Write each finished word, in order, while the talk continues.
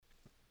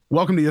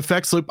Welcome to the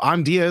Effects Loop.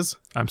 I'm Diaz.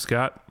 I'm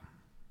Scott.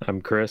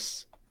 I'm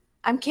Chris.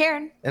 I'm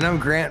Karen. And I'm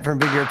Grant from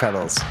Big Ear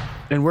Pedals.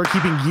 And we're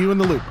keeping you in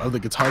the loop of the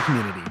guitar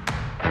community.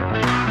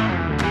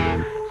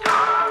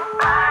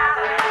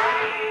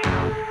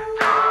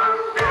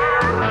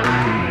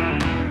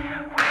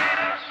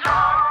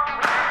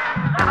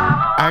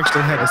 I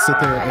actually had to sit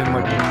there and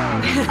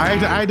I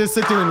had to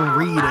sit there and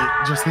read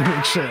it just to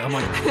make sure. I'm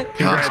like,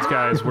 congrats,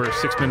 guys. We're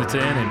 6 minutes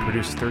in and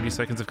produced 30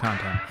 seconds of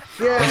content.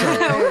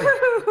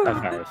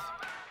 Yeah.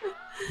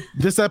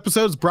 This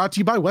episode is brought to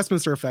you by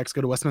Westminster Effects.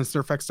 Go to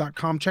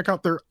westminstereffects.com. Check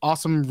out their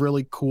awesome,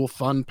 really cool,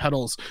 fun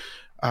pedals.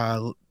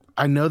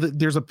 I know that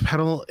there's a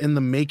pedal in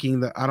the making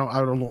that I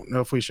don't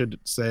know if we should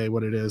say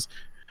what it is.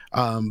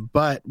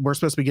 But we're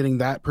supposed to be getting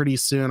that pretty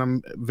soon.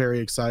 I'm very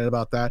excited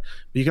about that.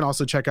 But you can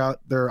also check out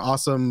their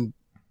awesome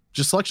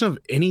just selection of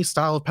any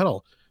style of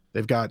pedal.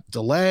 They've got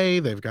delay,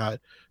 they've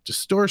got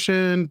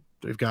distortion,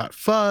 they've got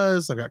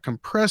fuzz, they've got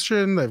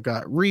compression, they've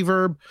got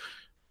reverb,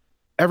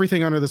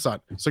 everything under the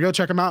sun. So go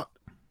check them out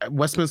at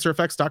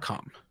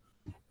westminstereffects.com.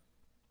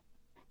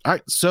 All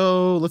right,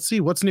 so let's see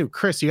what's new.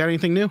 Chris, you got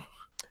anything new?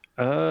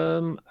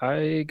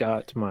 I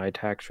got my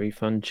tax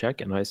refund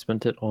check and I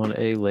spent it on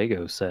a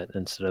Lego set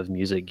instead of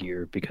music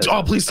gear because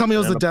please tell me it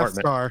was the Death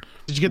Star.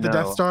 Did you get the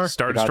Death Star?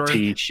 Star I got Destroyer?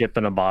 the ship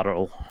in a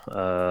bottle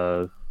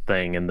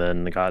thing, and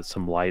then got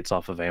some lights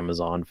off of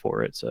Amazon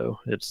for it. So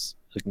it's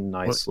a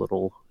nice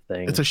little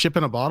thing. It's a ship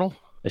in a bottle?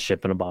 A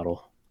ship in a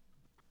bottle.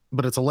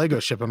 But it's a Lego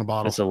ship in a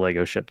bottle. It's a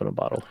Lego ship in a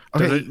bottle.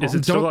 Okay, Is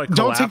it still like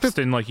collapsed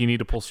the, and like you need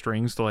to pull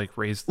strings to like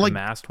raise the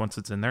mast once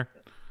it's in there?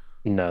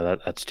 No,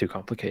 that's too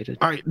complicated.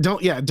 All right,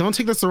 don't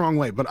take this the wrong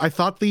way, but I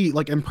thought the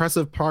like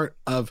impressive part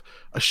of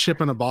a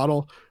ship in a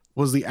bottle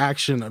was the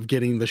action of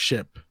getting the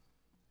ship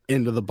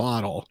into the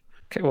bottle.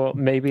 Okay, well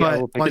maybe I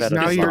will pick that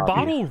up. Is the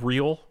bottle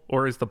real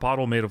or is the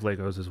bottle made of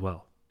Legos as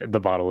well? The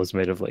bottle is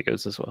made of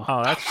Legos as well.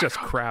 Oh, that's just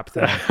crap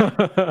then.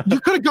 You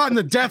could have gotten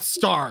the Death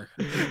Star.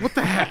 What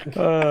the heck?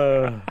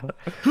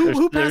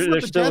 Who passed up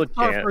the Death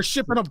Star for a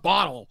ship in a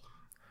bottle?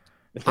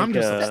 I'm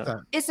just upset.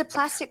 Is the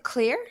plastic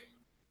clear?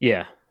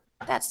 Yeah.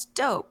 That's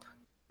dope.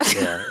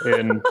 Yeah,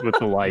 and with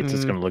the lights,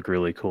 it's going to look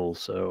really cool.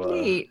 So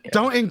Neat.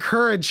 Don't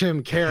encourage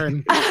him,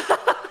 Karen.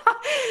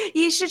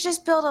 You should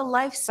just build a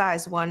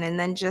life-size one and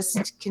then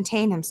just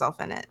contain himself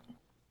in it.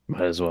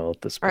 Might as well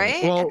at this point.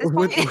 Right? Well,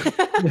 with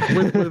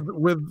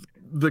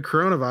the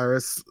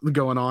coronavirus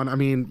going on, I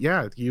mean,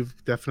 yeah, you've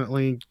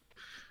definitely.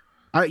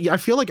 I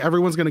feel like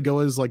everyone's gonna go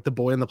as like the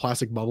boy in the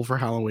plastic bubble for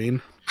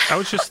Halloween. I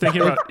was just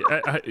thinking about.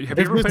 Have you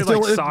ever played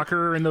like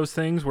soccer and those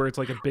things where it's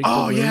like a big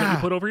balloon that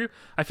you put over you?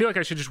 I feel like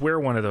I should just wear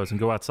one of those and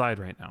go outside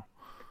right now,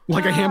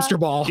 like a hamster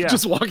ball,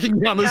 just walking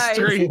down the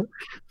street.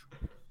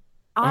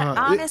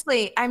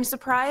 Honestly, I'm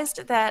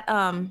surprised that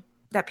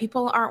that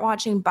people aren't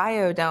watching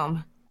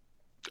Biodome.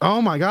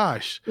 Oh my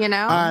gosh! You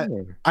know,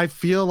 I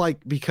feel like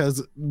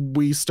because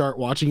we start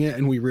watching it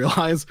and we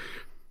realize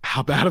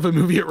how bad of a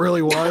movie it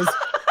really was.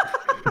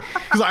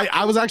 Because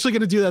I was actually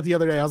going to do that the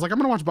other day. I was like, I'm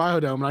going to watch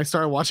Biodome, and I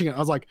started watching it. I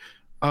was like,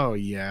 oh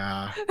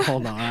yeah,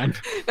 hold on.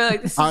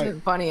 Like, this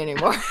isn't funny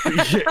anymore.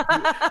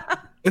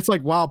 It's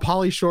like, wow,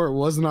 Pauly Shore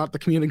was not the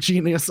comedic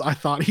genius I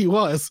thought he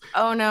was.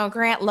 Oh no,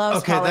 Grant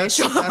loves Pauly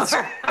Shore.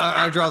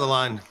 I draw the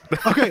line.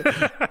 Okay.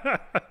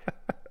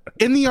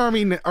 In the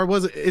Army, or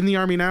was it In the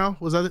Army Now?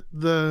 Was that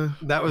the?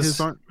 That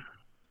was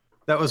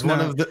one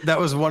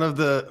of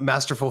the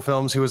masterful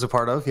films he was a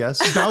part of. Yes,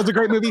 that was a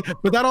great movie.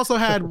 But that also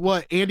had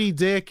Andy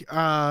Dick.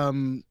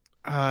 Who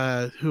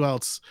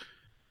else?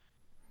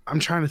 I'm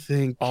trying to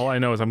think. All I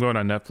know is I'm going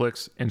on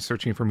Netflix and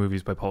searching for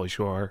movies by Pauly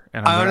Shore.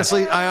 And I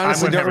honestly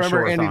don't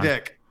remember Andy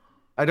Dick.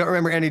 I don't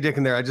remember Andy Dick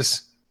in there. I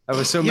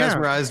was so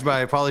mesmerized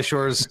by Pauly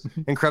Shore's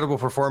incredible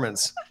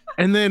performance.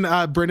 And then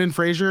Brendan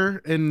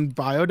Fraser in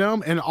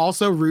Biodome, and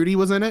also Rudy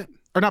was in it,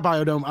 or not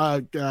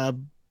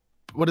Biodome.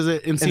 What is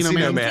it?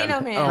 Encino Man.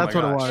 Oh, that's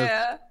what it was.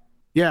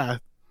 Yeah.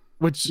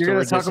 Which you're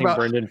going to talk about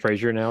Brendan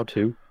Fraser now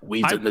too.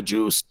 Weeds in the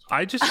juice.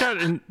 I just got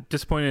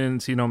disappointed in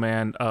Encino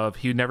Man of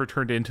he never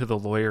turned into the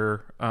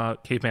lawyer,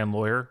 caveman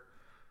lawyer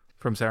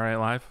from Saturday Night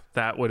Live.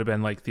 That would have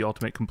been like the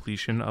ultimate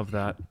completion of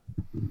that.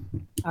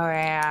 Oh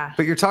yeah.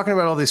 But you're talking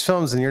about all these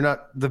films, and you're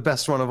not the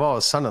best one of all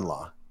is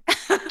Son-in-Law.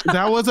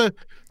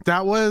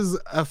 That was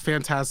a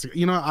fantastic.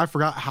 You know, I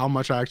forgot how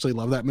much I actually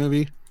love that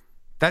movie.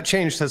 That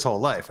changed his whole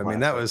life. I mean,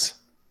 that's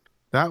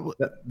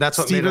what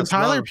Steven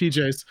Tyler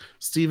PJs.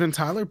 Steven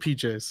Tyler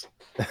PJs.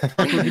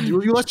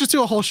 Let's just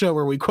do a whole show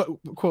where we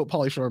quote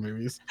Pauly Shore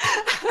movies.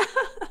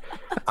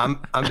 I'm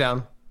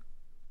down.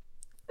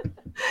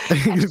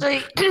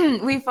 Actually,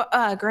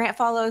 Grant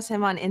follows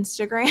him on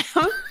Instagram.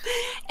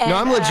 No,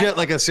 I'm legit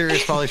like a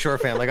serious Pauly Shore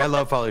fan. Like I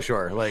love Pauly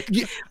Shore. Like,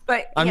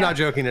 but I'm not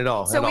joking at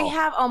all. So we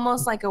have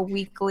almost like a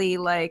weekly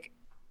like,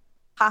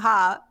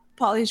 haha,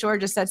 Pauly Shore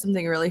just said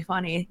something really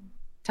funny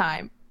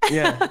time.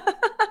 Yeah.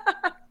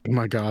 Oh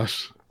my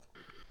gosh.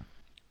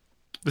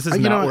 This is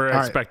not where I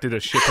expected a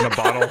ship in a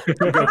bottle to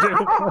go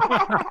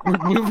to.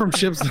 We move from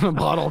ships in a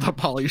bottle to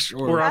Pauly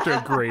Shore. We're off to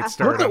a great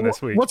start on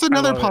this week. What's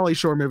another Pauly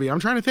Shore movie? I'm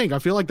trying to think. I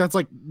feel like that's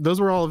like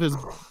those were all of his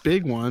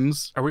big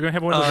ones. Are we gonna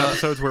have one of those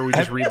episodes where we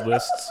just read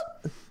lists?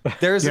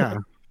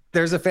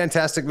 There's a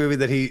fantastic movie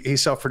that he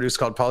self-produced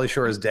called Pauly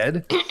Shore is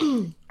Dead.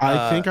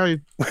 I think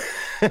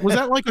was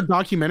that like a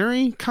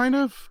documentary kind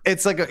of?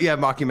 It's like a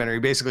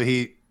mockumentary. Basically,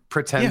 he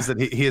pretends that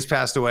he has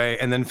passed away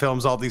and then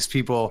films all these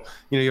people.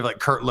 You know, you have like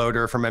Kurt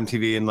Loder from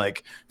MTV and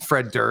like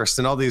Fred Durst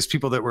and all these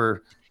people that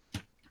were,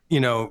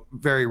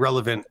 very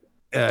relevant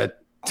 10,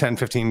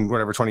 15,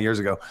 whatever, 20 years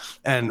ago.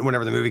 And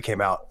whenever the movie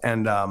came out,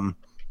 and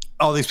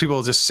all these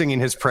people just singing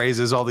his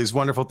praises, all these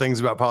wonderful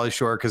things about Pauly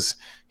Shore because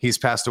he's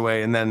passed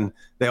away. And then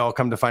they all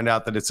come to find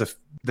out that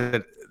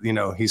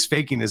he's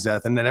faking his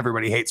death. And then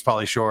everybody hates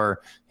Pauly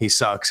Shore. He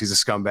sucks. He's a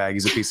scumbag.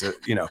 He's a piece of,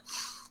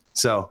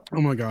 so. Oh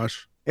my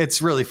gosh.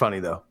 It's really funny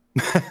though.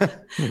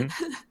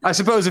 I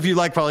suppose if you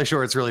like Pauly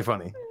Shore, it's really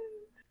funny.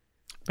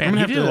 Man,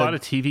 he did a lot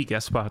of TV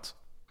guest spots.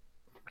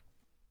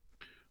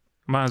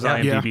 I'm on his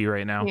IMDb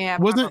right now. Yeah,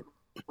 wasn't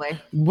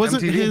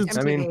MTV? his?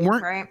 MTV,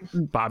 right?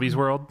 Bobby's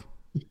World.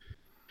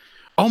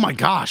 Oh my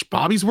gosh,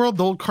 Bobby's World,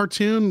 the old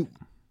cartoon.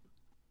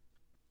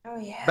 Oh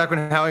yeah. Back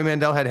when Howie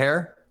Mandel had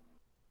hair.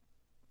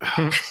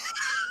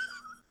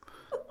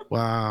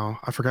 Wow,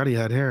 I forgot he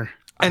had hair.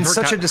 And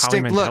such a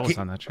distinct look. Was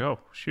on that show.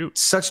 Shoot.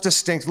 Such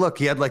distinct look.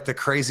 He had like the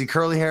crazy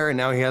curly hair, and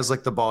now he has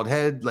like the bald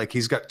head. Like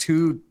he's got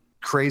two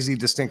crazy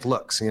distinct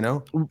looks.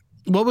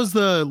 What was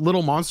the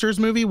Little Monsters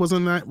movie?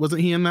 Wasn't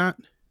he in that?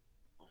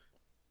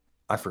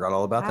 I forgot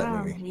all about that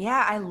movie.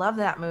 Yeah, I love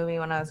that movie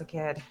when I was a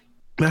kid.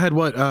 That had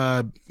what?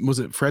 Was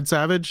it Fred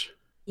Savage?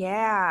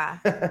 Yeah.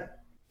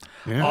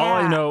 Yeah. All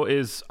I know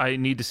is I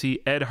need to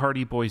see Ed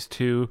Hardy Boys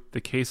 2, the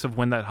case of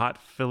when that hot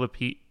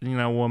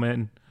Filipino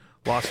woman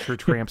lost her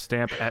tramp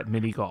stamp at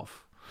mini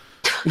golf.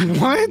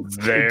 What?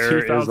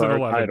 There is our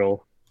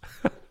title.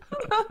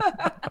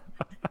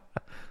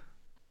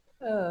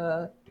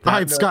 All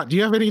right, Scott, do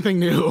you have anything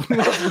new?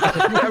 That's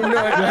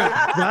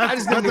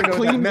a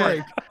clean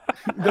break.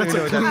 That's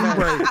a clean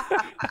break.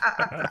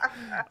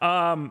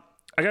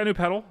 I got a new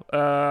pedal.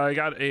 I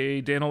got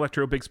a Dan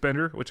Electro Big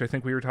Spender, which I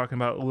think we were talking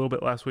about a little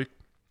bit last week.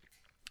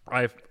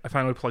 I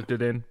finally plugged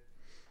it in.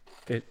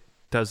 It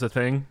does the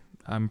thing.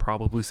 I'm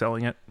probably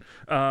selling it.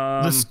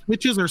 The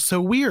switches are so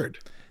weird.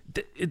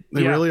 They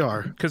really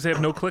are. Because they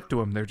have no click to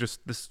them. They're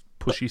just this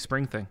pushy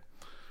spring thing.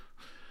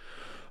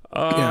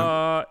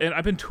 And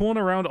I've been tooling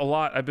around a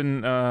lot. I've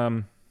been,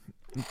 I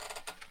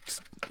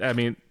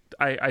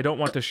don't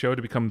want the show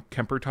to become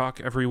Kemper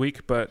talk every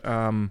week, but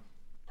I've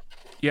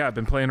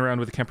been playing around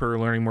with the Kemper,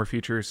 learning more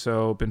features.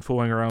 So been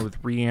fooling around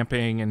with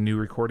reamping and new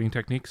recording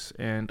techniques,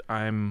 and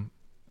I'm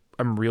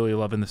really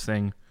loving this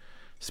thing,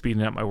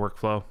 speeding up my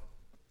workflow.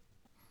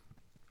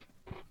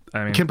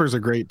 I mean, Kemper's a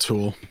great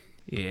tool.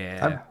 Yeah,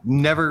 I've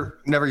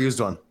never used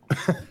one.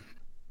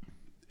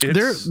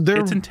 It's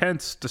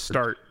intense to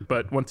start,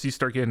 but once you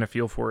start getting a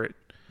feel for it,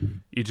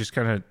 you just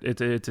kind of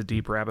it's a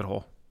deep rabbit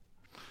hole.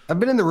 I've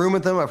been in the room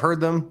with them. I've heard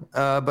them,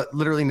 but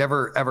literally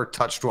never ever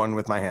touched one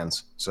with my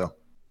hands. So,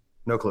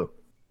 no clue.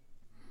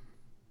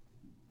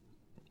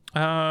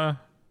 Yeah.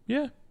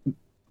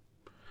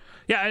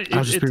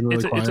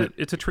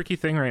 It's a tricky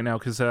thing right now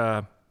because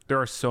there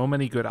are so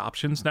many good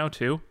options now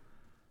too.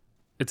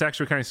 It's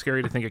actually kind of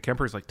scary to think a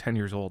Kemper is like 10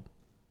 years old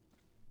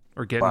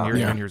or getting near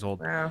 10 years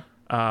old.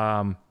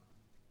 Wow.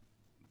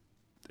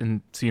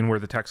 And seeing where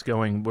the tech's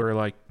going, we're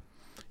like,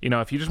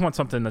 if you just want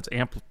something that's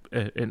an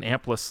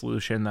ampless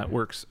solution that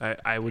works,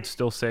 I would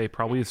still say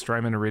probably the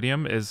Strymon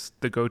Iridium is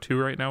the go-to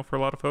right now for a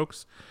lot of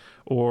folks.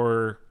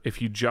 Or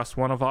if you just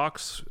want a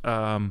Vox,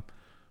 the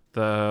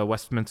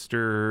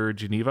Westminster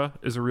Geneva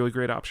is a really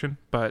great option.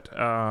 But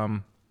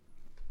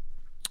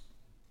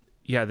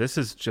this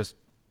is just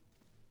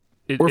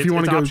or if you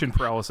want to go option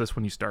paralysis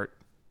when you start.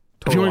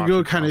 If you want to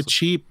go kind of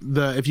cheap,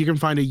 if you can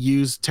find a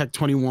used Tech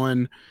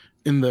 21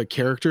 in the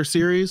character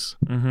series,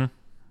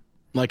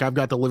 like I've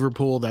got the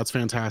Liverpool, that's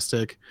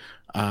fantastic.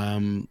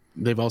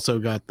 They've also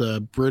got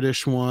the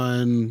British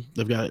one.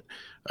 They've got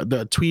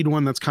the Tweed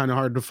one that's kind of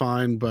hard to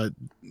find, but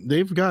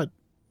they've got.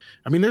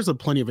 I mean, there's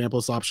plenty of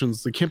ampless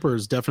options. The Kemper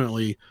is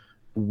definitely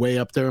way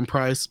up there in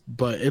price,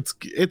 but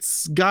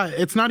it's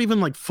not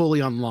even like fully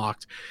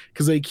unlocked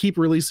because they keep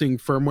releasing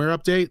firmware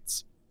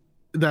updates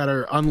that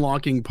are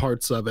unlocking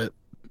parts of it.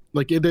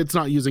 Like it's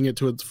not using it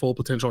to its full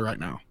potential right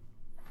now.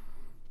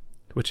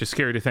 Which is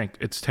scary to think.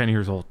 It's 10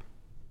 years old.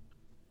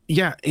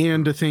 Yeah,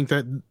 and to think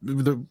that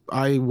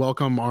I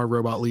welcome our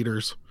robot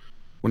leaders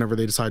whenever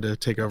they decide to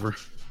take over.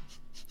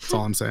 That's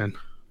all I'm saying.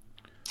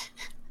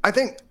 I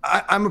think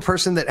I'm a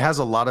person that has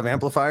a lot of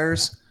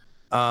amplifiers,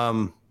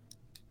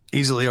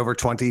 easily over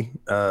 20,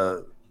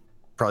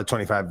 probably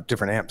 25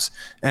 different amps.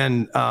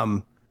 And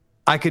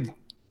I could,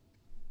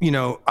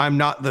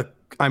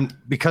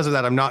 because of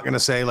that, I'm not going to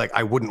say like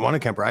I wouldn't want a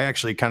Kemper. I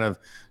actually kind of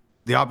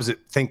the opposite,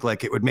 think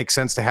like it would make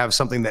sense to have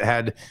something that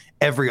had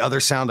every other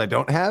sound I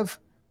don't have,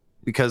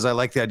 because I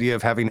like the idea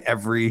of having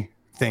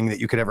everything that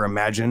you could ever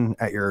imagine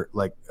at your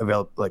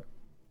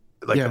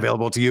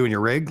available to you in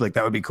your rig. Like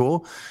that would be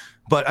cool.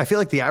 But I feel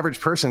like the average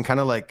person kind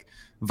of like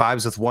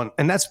vibes with one.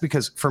 And that's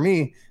because for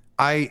me,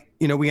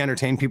 we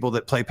entertain people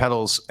that play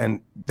pedals,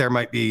 and there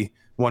might be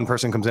one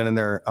person comes in and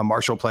they're a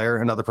Marshall player.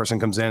 Another person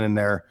comes in and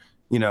they're,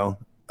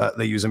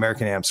 they use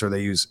American amps, or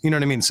they use, you know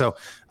what I mean? So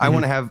I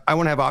want to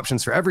have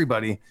options for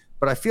everybody,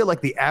 but I feel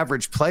like the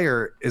average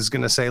player is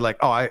going to say like,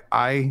 oh,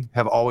 I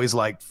have always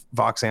liked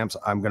Vox amps.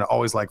 I'm going to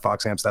always like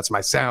Vox amps. That's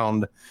my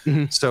sound.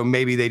 Mm-hmm. So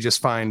maybe they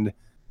just find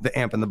the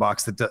amp in the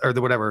box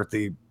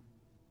the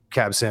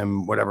cab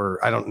sim, whatever.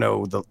 I don't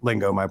know the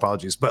lingo, my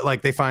apologies, but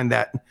like they find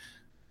that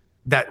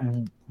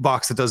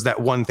box that does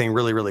that one thing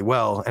really, really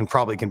well and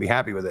probably can be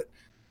happy with it,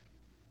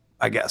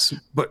 I guess.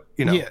 But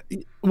yeah.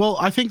 Well,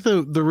 I think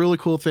the really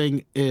cool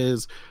thing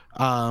is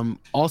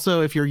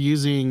also if you're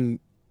using,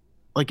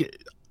 like,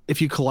 if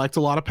you collect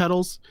a lot of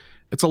pedals,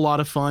 it's a lot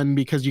of fun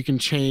because you can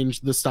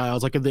change the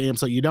styles, like of the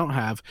amps that you don't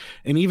have.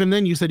 And even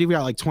then, you said you've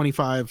got like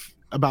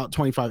about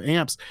 25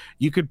 amps.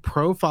 You could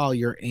profile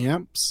your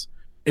amps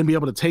and be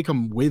able to take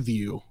them with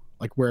you,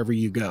 like wherever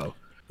you go.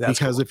 That's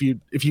because cool.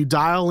 if you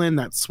dial in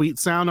that sweet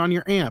sound on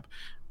your amp,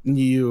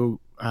 you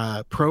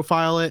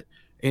profile it,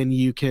 and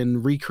you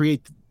can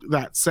recreate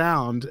that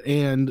sound.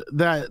 And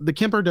that the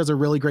Kemper does a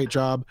really great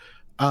job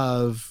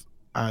of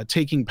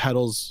taking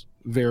pedals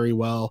very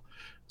well.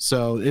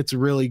 So it's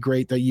really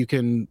great that you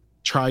can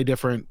try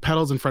different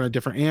pedals in front of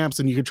different amps,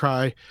 and you can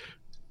try,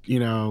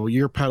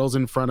 your pedals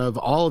in front of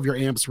all of your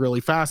amps really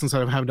fast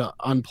instead of having to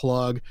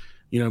unplug,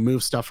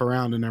 move stuff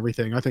around and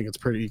everything. I think it's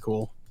pretty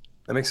cool.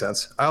 That makes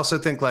sense. I also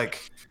think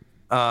like,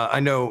 I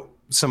know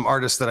some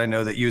artists that I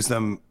know that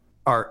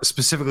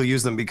specifically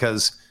use them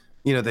because,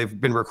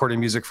 they've been recording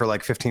music for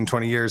like 15,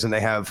 20 years, and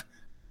they have,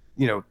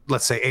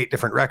 let's say 8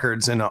 different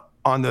records. And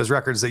on those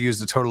records, they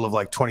used a total of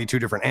like 22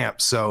 different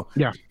amps. So,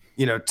 yeah,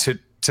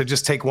 to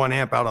just take one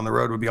amp out on the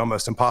road would be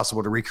almost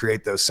impossible to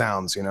recreate those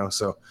sounds,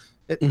 so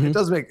it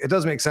does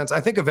make sense. I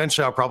think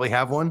eventually I'll probably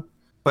have one,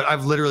 but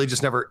I've literally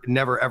just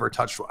never ever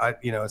touched one.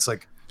 It's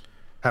like,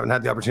 haven't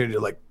had the opportunity to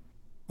like,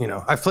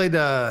 I've played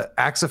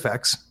Axe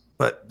Effects,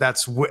 but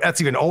that's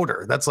even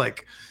older. That's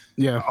like,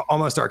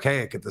 almost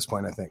archaic at this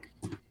point, I think.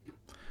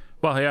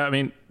 Well, yeah, I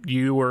mean,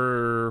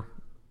 you're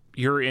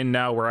in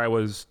now where I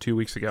was 2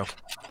 weeks ago.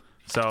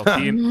 So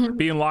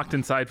being locked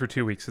inside for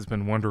 2 weeks has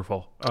been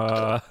wonderful.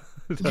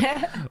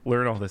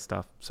 Learn all this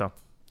stuff. So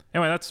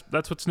anyway,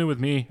 that's what's new with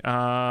me.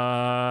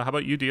 How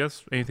about you,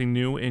 Diaz? Anything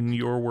new in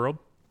your world?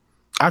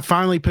 I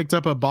finally picked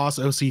up a Boss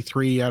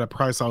OC3 at a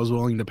price I was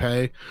willing to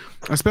pay.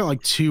 I spent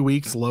like 2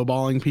 weeks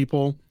lowballing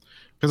people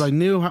because I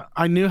knew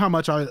how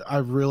much I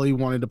really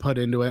wanted to put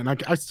into it, and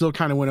I still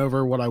kind of went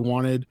over what I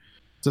wanted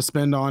to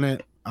spend on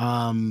it.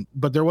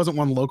 But there wasn't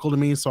one local to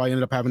me, so I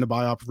ended up having to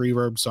buy off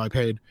Reverb. So I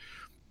paid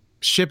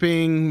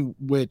shipping,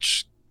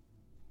 which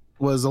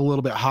was a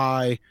little bit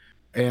high,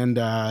 and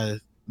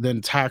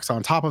then tax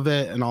on top of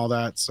it and all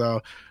that.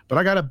 So, but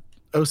I got a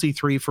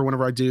OC3 for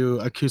whenever I do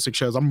acoustic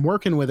shows. I'm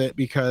working with it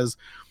because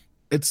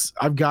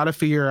I've got to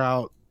figure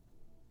out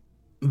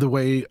the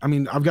way. I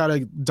mean, I've got to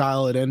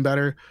dial it in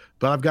better,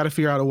 but I've got to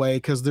figure out a way,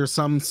 because there's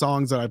some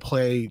songs that I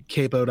play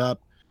capoed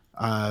up.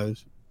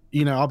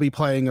 I'll be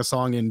playing a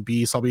song in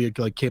B, so I'll be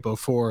like capo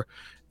 4,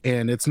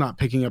 and it's not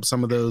picking up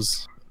some of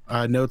those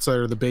notes that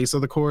are the base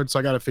of the chord. So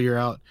I got to figure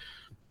out,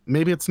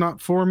 maybe it's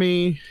not for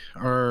me,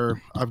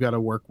 or I've got to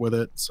work with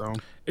it. So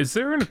is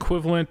there an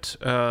equivalent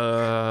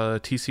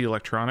TC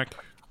Electronic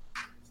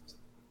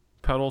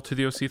pedal to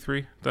the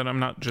OC3 that I'm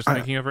not just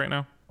thinking of right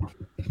now?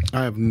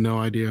 I have no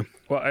idea.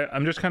 Well,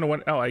 I'm just kind of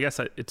wondering. Oh, I guess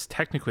it's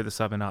technically the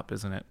 7-Up,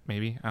 isn't it?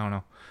 Maybe, I don't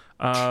know.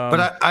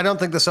 But I don't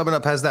think the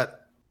 7-Up has that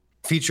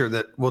feature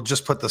that will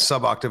just put the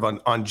sub octave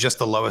on just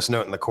the lowest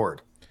note in the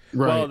chord.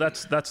 Right. Well,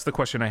 that's the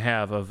question I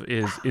have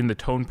is in the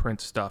tone print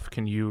stuff,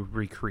 can you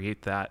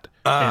recreate that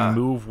and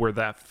move where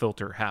that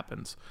filter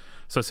happens?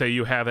 So say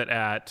you have it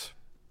at,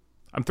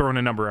 I'm throwing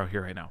a number out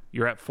here right now.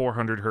 You're at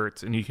 400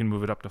 hertz and you can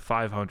move it up to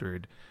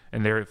 500,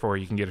 and therefore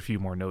you can get a few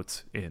more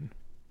notes in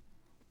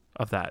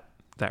of that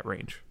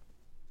range.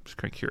 Just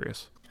kind of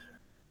curious.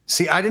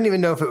 See, I didn't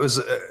even know if it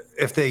was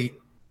if they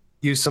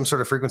used some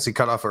sort of frequency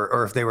cutoff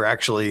or if they were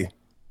actually,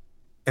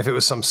 if it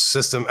was some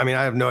system. I mean,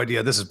 I have no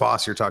idea. This is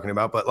Boss you're talking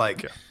about, but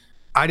like,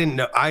 I didn't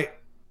know. I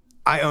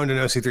owned an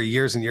OC3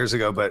 years and years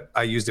ago, but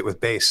I used it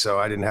with bass, so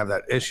I didn't have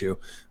that issue.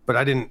 But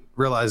I didn't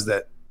realize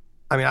that.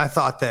 I mean, I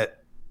thought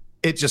that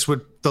it just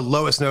would, the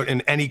lowest note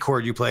in any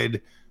chord you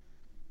played,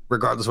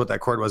 regardless of what that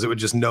chord was, it would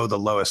just know the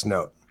lowest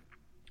note.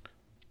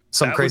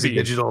 Some that crazy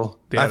digital.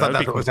 I thought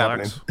that's what was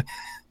happening.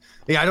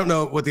 Yeah, I don't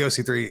know what the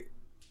OC3.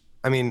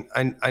 I mean,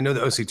 I know the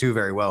OC2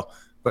 very well,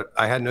 but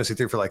I had an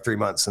OC3 for like 3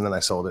 months and then I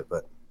sold it.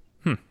 But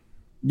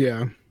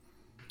yeah,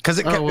 because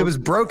it was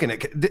broken.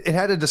 It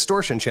had a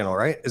distortion channel,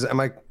 right?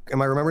 Am I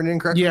remembering it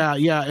incorrectly?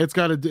 Yeah. It's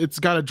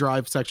got a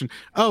drive section.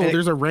 Oh, and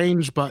there's a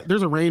range, but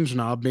there's a range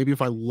knob. Maybe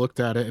if I looked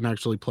at it and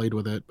actually played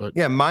with it, but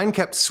yeah, mine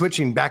kept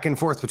switching back and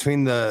forth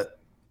between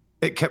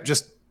it kept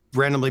just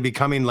randomly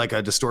becoming like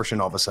a distortion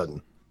all of a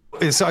sudden.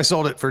 So I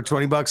sold it for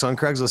 $20 on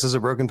Craigslist as a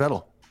broken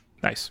pedal.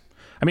 Nice.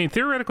 I mean,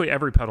 theoretically,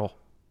 every pedal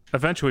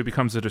eventually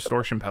becomes a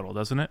distortion pedal,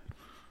 doesn't it?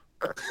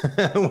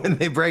 When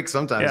they break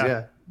sometimes,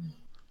 yeah.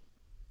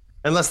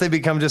 Unless they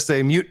become just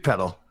a mute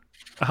pedal.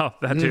 Oh,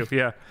 that too,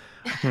 yeah.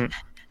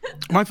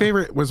 My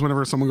favorite was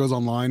whenever someone goes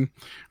online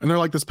and they're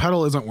like, this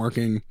pedal isn't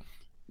working.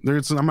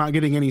 I'm not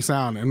getting any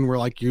sound. And we're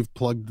like, you've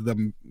plugged it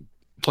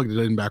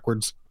in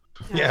backwards.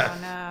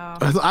 Yeah.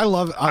 Oh, no. I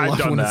love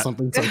when that. it's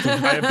something. I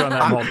I have done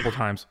that multiple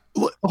times.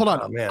 Hold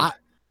on. Oh, man.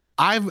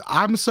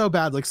 I'm so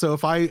bad. Like, so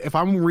if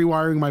I'm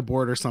rewiring my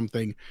board or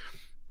something,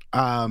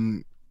 I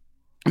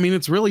mean,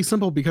 it's really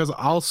simple because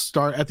I'll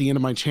start at the end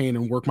of my chain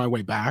and work my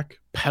way back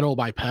pedal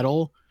by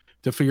pedal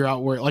to figure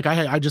out where, like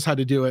I just had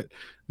to do it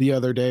the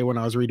other day when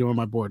I was redoing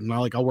my board, and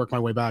I'll work my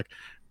way back,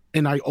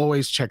 and I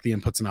always check the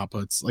inputs and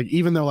outputs. Like,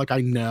 even though like I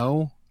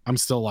know, I'm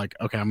still like,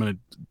 okay, I'm going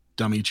to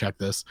dummy check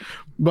this.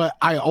 But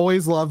I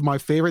always loved, my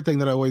favorite thing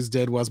that I always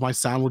did was my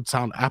sound would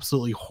sound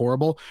absolutely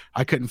horrible.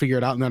 I couldn't figure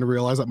it out, and then I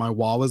realized that my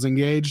wah was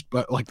engaged,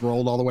 but like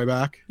rolled all the way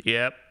back.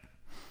 Yep.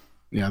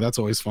 Yeah, that's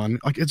always fun.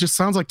 Like, it just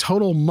sounds like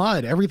total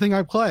mud, everything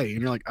I play.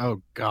 And you're like,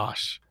 oh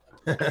gosh.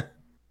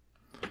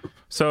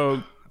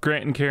 So,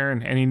 Grant and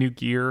Karen, any new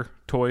gear,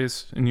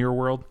 toys in your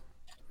world?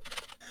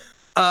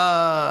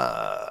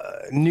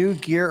 New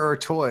gear or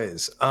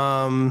toys?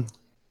 Oh,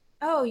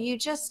 you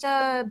just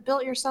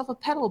built yourself a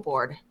pedal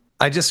board.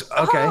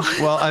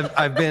 Well,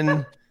 I've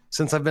been,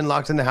 since I've been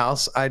locked in the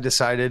house, I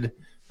decided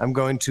I'm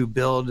going to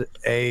build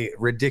a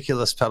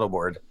ridiculous pedal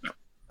board.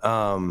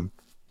 When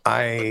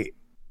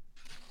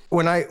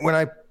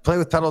I play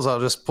with pedals, I'll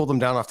just pull them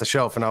down off the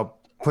shelf and I'll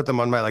put them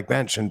on my like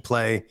bench and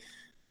play.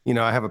 You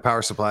know, I have a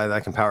power supply that I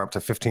can power up to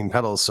 15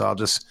 pedals, so I'll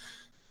just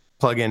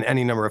plug in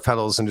any number of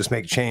pedals and just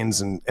make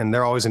chains, and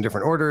they're always in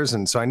different orders.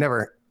 And so I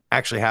never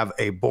actually have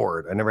a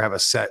board. I never have a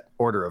set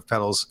order of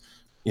pedals,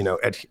 you know,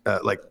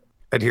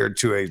 adhered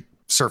to a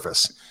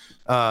surface.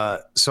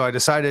 So I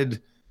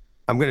decided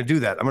I'm going to do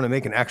that. I'm going to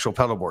make an actual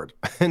pedal board.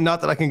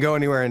 Not that I can go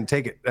anywhere and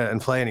take it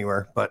and play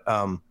anywhere, but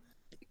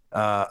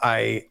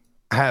I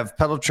have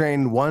Pedal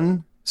Train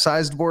 1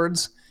 sized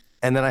boards,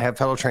 and then I have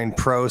Pedal Train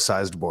Pro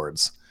sized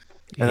boards.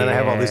 And then I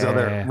have all these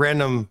other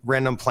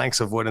random planks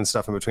of wood and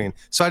stuff in between.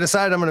 So I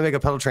decided I'm going to make a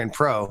Pedal Train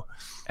Pro.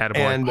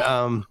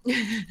 Attaboy.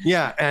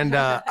 And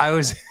I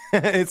was,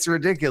 it's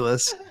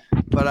ridiculous,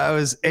 but I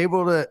was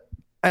able to,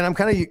 and I'm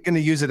kind of going to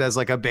use it as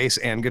like a bass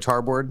and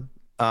guitar board.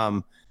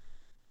 So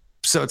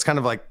it's kind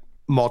of like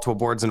multiple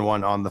boards in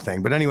one on the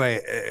thing. But anyway,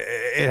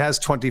 it has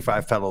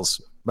 25 pedals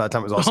by the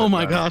time it was all said Oh and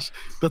my done. gosh,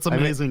 that's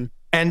amazing.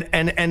 And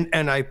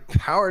I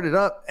powered it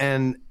up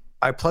and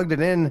I plugged it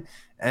in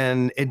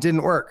and it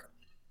didn't work.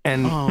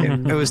 And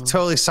it was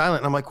totally silent.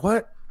 And I'm like,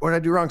 what did I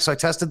do wrong? So I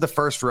tested the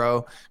first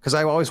row, because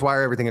I always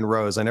wire everything in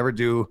rows. I never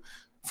do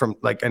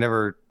I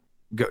never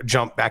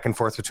jump back and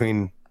forth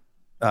between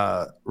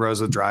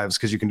rows of drives,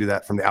 because you can do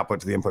that from the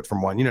output to the input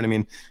from one. You know what I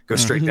mean? Go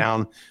straight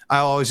down. I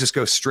always just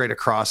go straight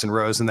across in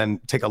rows and then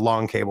take a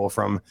long cable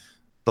from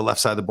the left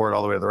side of the board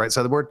all the way to the right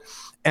side of the board.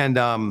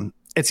 And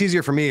it's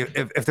easier for me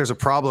if there's a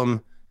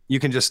problem, you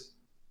can just,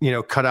 you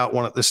know, cut out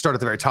start at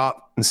the very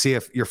top and see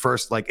if your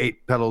first like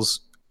 8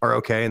 pedals are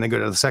okay, and then go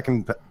to the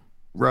second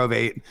row of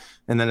 8,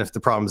 and then if the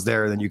problem's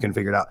there, then you can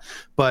figure it out.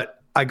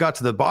 But I got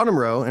to the bottom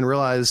row and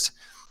realized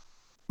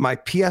my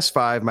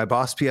PS5, my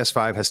Boss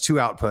PS5 has 2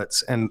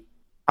 outputs, and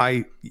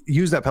I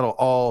use that pedal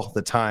all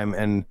the time.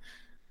 And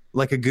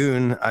like a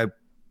goon, I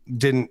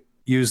didn't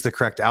use the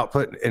correct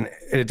output, and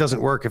it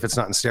doesn't work if it's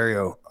not in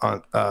stereo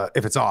on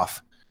if it's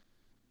off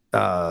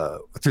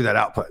through that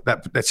output.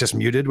 That's just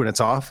muted when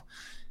it's off.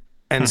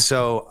 And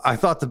so I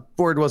thought the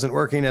board wasn't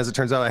working. As it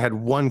turns out, I had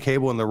one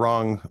cable in the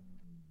wrong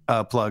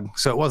plug.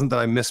 So it wasn't that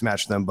I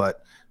mismatched them, but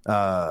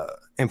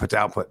input to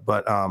output.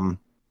 But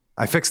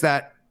I fixed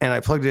that and I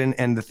plugged it in,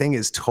 and the thing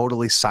is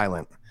totally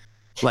silent,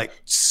 like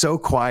so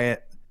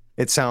quiet.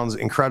 It sounds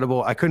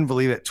incredible. I couldn't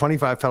believe it.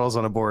 25 pedals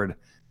on a board,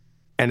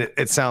 and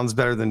it sounds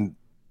better than.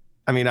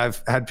 I mean,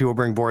 I've had people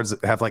bring boards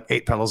that have like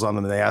 8 pedals on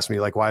them, and they ask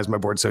me like, "Why is my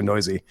board so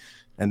noisy?"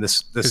 And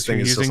this thing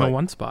is using just a like,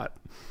 one spot.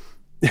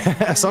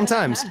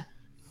 sometimes.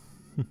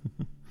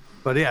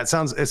 But yeah,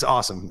 it's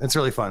awesome. It's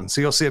really fun.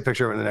 So you'll see a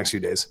picture of it in the next few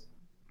days.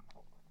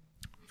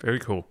 Very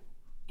cool.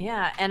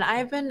 Yeah, and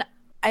I've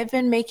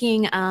been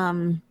making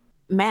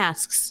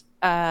masks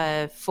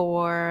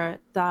for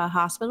the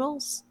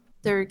hospitals.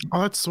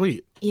 Oh, that's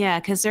sweet. Yeah,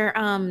 because they're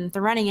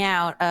running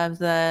out of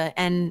the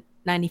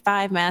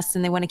N95 masks,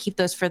 and they want to keep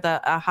those for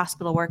the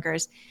hospital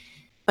workers.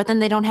 But then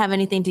they don't have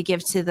anything to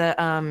give to the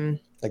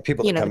Like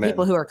people, the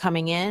people who are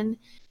coming in,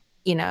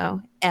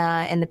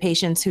 and the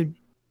patients who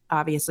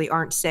obviously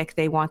aren't sick.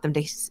 They want them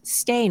to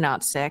stay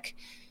not sick.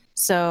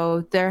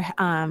 So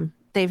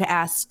they've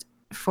asked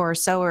for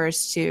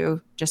sewers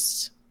to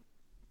just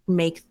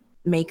make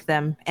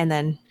them and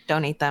then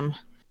donate them.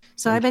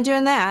 So I've been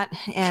doing that.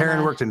 And,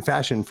 Karen worked in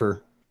fashion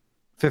for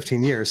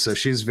 15 years, so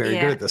she's very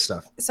good at this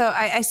stuff. So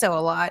I sew a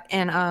lot,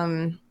 and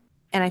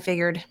I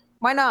figured,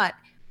 why not?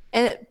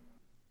 And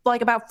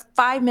like about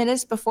 5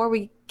 minutes before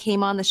we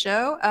came on the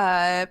show,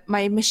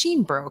 my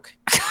machine broke.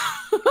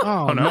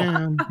 Oh, no.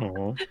 man.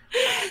 Aw.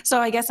 So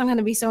I guess I'm going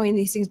to be sewing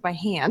these things by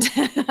hand.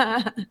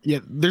 Yeah,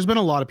 there's been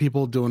a lot of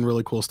people doing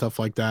really cool stuff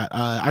like that.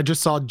 I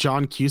just saw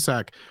John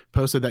Cusack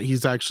posted that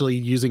he's actually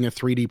using a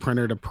 3D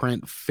printer to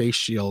print face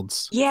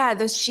shields. Yeah,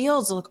 those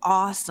shields look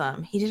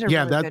awesome. He did a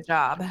Yeah, really good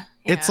job.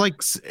 It's Yeah.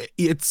 like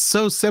it's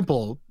so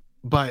simple,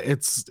 but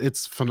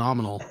it's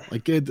phenomenal.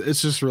 Like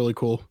it's just really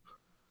cool.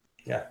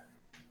 Yeah.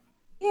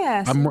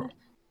 Yeah.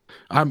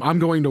 I'm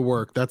going to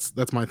work. That's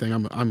my thing.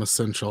 I'm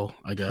essential,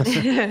 I guess.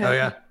 Oh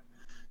yeah.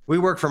 We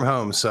work from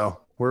home, so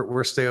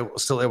we're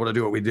still able to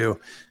do what we do.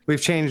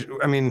 We've changed.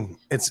 I mean,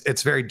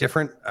 it's very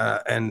different.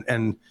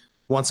 And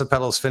once a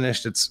pedal is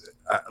finished, it's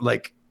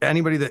like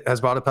anybody that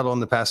has bought a pedal in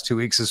the past 2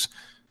 weeks has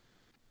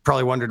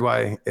probably wondered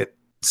why it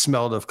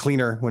smelled of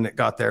cleaner when it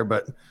got there.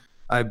 But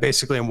I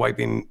basically am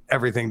wiping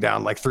everything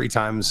down like 3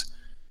 times.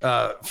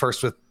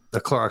 First with the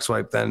Clorox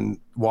wipe, then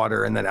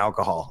water, and then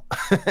alcohol,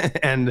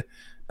 and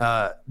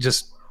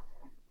just.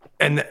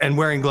 And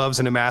wearing gloves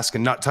and a mask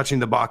and not touching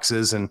the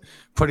boxes and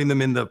putting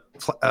them in the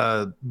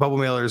bubble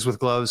mailers with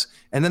gloves.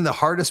 And then the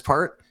hardest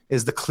part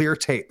is the clear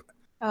tape.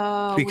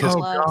 Oh, Because-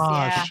 with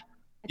gloves, yeah.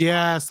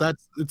 Yes,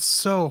 it's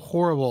so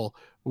horrible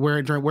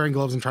wearing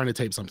gloves and trying to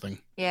tape something.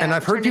 Yeah. And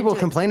I've heard turned people into-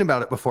 complain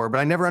about it before, but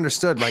I never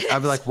understood. Like, I'd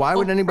be like, why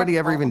would anybody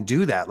ever even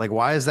do that? Like,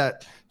 why is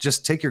that?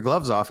 Just take your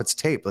gloves off. It's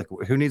tape. Like,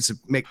 who needs to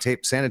make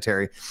tape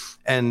sanitary?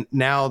 And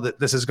now that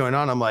this is going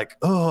on, I'm like,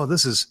 oh,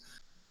 this is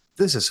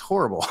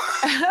horrible.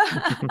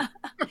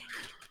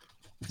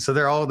 So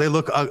they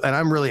look, and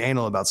I'm really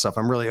anal about stuff.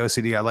 I'm really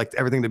OCD. I like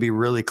everything to be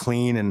really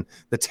clean, and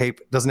the tape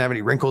doesn't have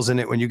any wrinkles in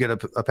it when you get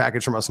a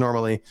package from us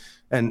normally.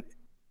 And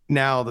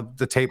now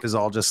the tape is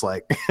all just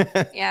like,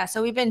 Yeah,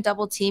 so we've been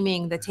double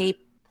teaming the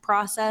tape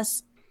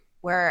process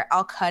where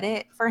I'll cut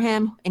it for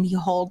him and he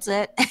holds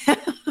it.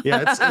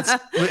 yeah,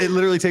 it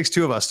literally takes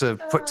 2 of us to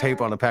put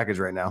tape on a package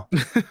right now.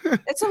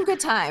 It's some good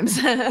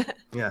times.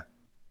 Yeah.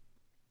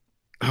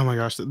 Oh my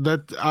gosh,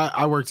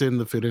 I worked in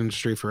the food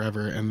industry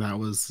forever, and that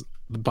was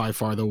by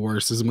far the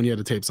worst. Is when you had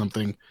to tape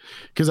something,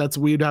 because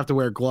we'd have to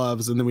wear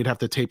gloves, and then we'd have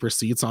to tape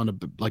receipts onto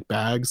like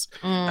bags,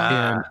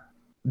 and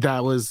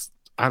that was,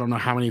 I don't know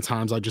how many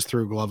times I just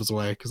threw gloves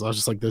away because I was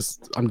just like, this,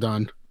 I'm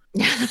done.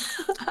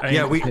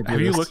 Yeah, have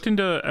you looked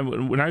into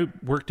when I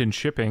worked in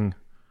shipping?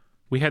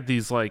 We had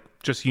these like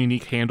just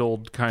unique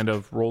handled kind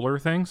of roller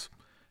things,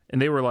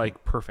 and they were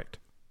like perfect.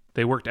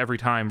 They worked every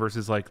time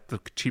versus like the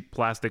cheap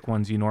plastic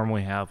ones you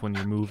normally have when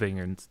you're moving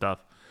and stuff.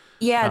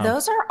 Yeah,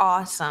 those are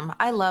awesome.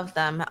 I love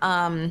them.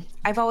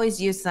 I've always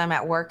used them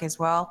at work as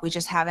well. We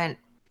just haven't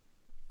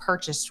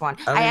purchased one.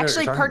 I don't know I what you're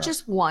actually talking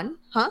purchased one.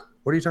 Huh?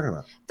 What are you talking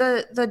about?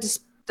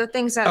 The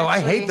things that. Oh, I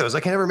actually- hate those.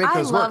 I can never make I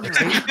those love work.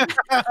 them.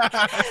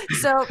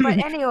 So, but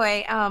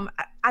anyway,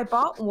 I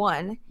bought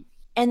one,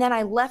 and then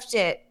I left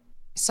it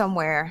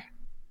somewhere.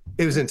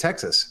 It was in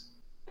Texas.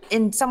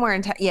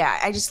 Yeah,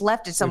 I just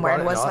left it somewhere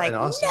and bought it was like, in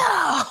Austin.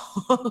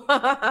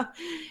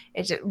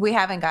 no. We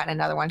haven't gotten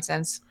another one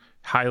since.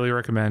 Highly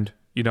recommend.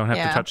 You don't have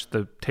to Yeah. touch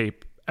the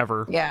tape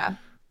ever. Yeah.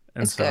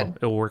 and it's so good.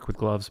 it'll work with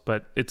gloves.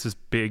 But it's this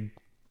big,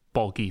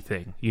 bulky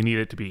thing. You need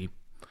it to be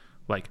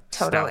like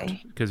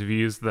Totally. because if you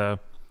use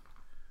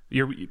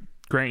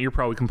Grant, you're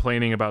probably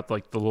complaining about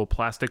like the little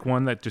plastic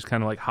one that just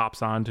kind of like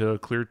hops onto a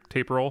clear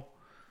tape roll.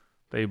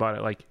 That you bought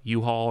at like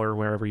U-Haul or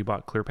wherever you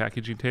bought clear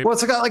packaging tape. Well,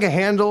 it's got like a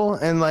handle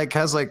and like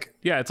has like.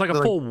 Yeah, it's like a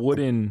full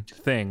wooden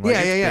thing. Like, Yeah.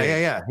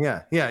 it's big.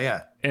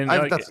 Yeah. And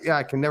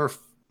I can never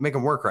make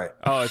them work right.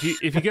 oh, if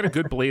you get a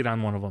good blade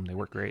on one of them, they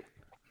work great.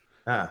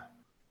 Ah.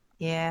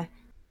 Yeah.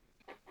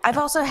 I've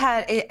also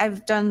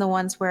I've done the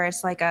ones where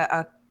it's like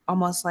a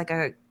almost like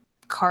a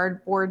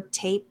cardboard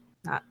tape.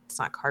 It's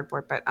not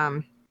cardboard, but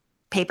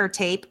paper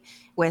tape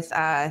with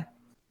Got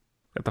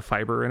the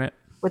fiber in it.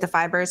 with the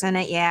fibers in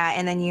it. Yeah,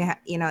 and then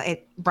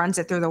it runs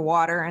it through the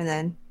water and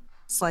then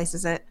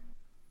slices it.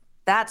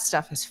 That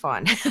stuff is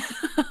fun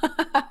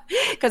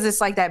because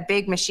it's like that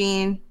big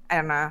machine. I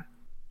don't know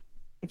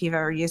if you've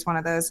ever used one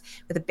of those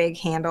with a big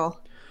handle.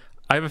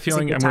 I have a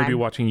feeling good I'm going to be time.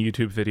 watching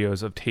YouTube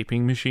videos of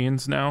taping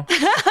machines now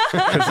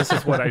because this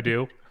is what I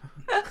do.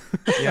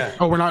 Yeah.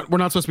 Oh, we're not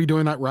supposed to be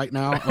doing that right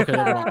now. Okay,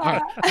 never mind. All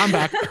right, I'm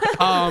back.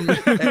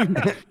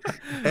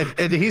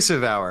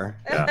 Adhesive hour.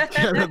 Yeah.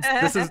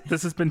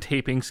 This has been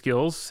taping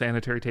skills,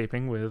 sanitary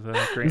taping with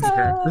Grant and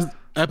Karen. This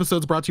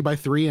episode's brought to you by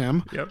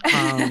 3M.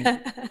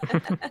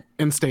 Yep.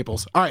 And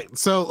Staples. All right,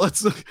 so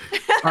let's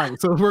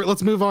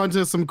let's move on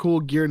to some cool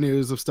gear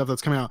news of stuff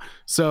that's coming out.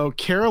 So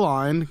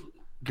Caroline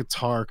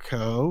Guitar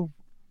Co.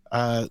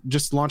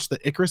 Just launched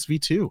the Icarus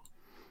V2.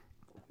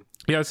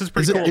 Yeah, this is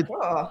pretty cool.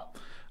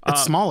 Oh,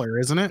 It's smaller,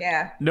 isn't it?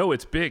 yeah. No,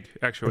 it's big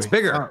actually. It's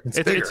bigger. It's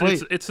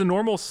bigger. It's a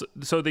normal.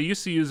 So they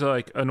used to use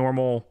like a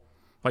normal,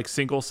 like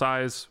single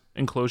size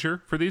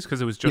enclosure for these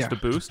because it was just Yeah.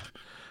 a boost.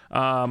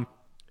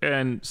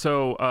 And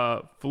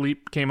so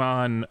Philippe came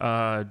on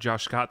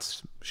Josh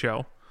Scott's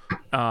show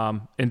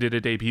and did a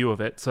debut of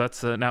it. So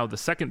that's now the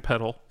second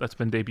pedal that's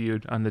been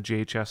debuted on the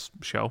JHS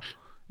show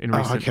in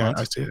recent I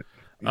months. see it.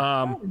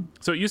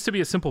 So it used to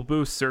be a simple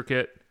boost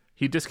circuit.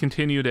 He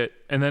discontinued it,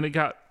 and then it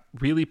got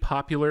really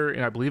popular,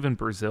 I believe, in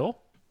Brazil.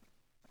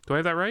 Do I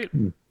have that right?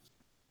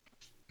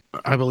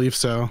 I believe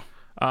so.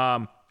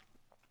 An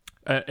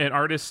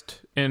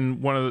artist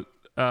in one of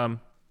the,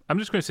 I'm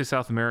just going to say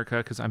South America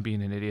because I'm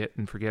being an idiot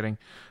and forgetting.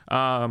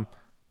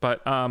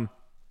 But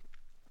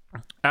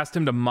asked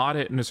him to mod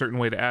it in a certain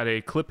way to add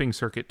a clipping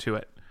circuit to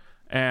it.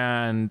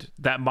 And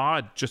that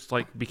mod just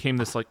like became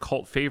this like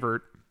cult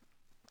favorite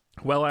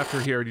well after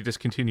he already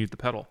discontinued the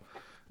pedal.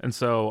 And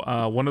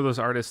so one of those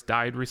artists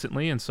died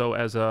recently. And so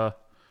as a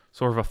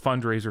sort of a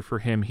fundraiser for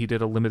him, he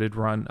did a limited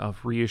run of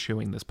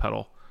reissuing this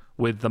pedal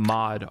with the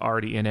mod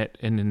already in it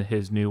and in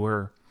his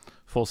newer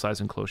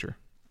full-size enclosure.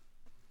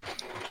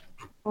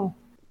 Oh.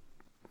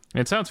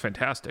 It sounds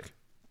fantastic.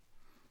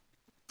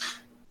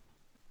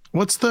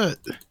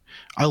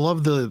 I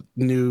love the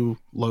new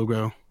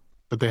logo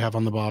that they have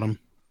on the bottom.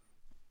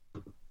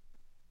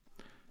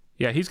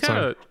 Yeah, he's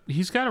got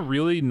a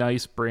really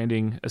nice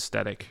branding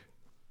aesthetic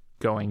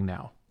going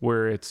now,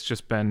 where it's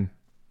just been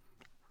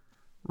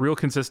real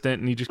consistent,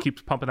 and he just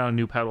keeps pumping out a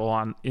new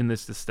pedal in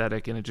this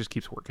aesthetic, and it just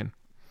keeps working.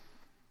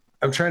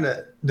 I'm trying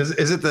to.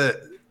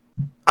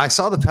 I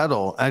saw the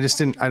pedal. I just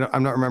didn't.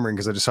 I'm not remembering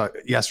because I just saw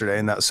it yesterday,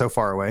 and that was so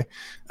far away.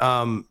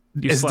 You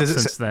slept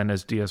since then,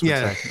 as Diaz would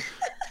say.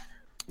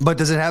 But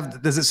does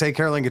it say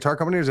Caroline Guitar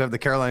Company, or does it have the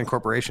Caroline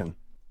Corporation?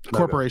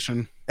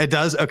 Corporation. It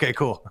does. Okay,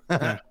 cool.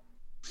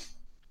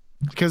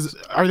 Because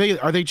are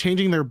they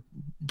changing their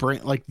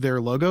brand, like their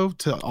logo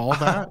to all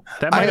that?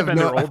 That might have been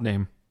their old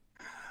name.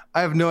 I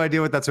have no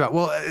idea what that's about.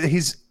 Well,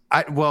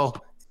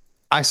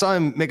 I saw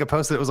him make a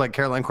post that it was like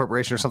Caroline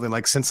Corporation or something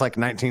like since like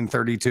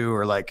 1932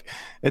 or like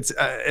he's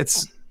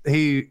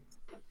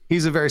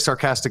a very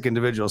sarcastic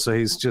individual. So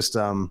he's just,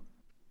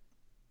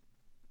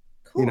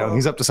 Cool.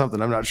 He's up to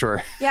something. I'm not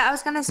sure. Yeah, I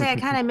was gonna say I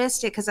kind of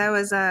missed it because I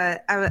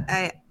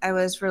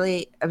was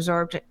really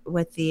absorbed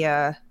with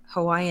the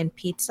Hawaiian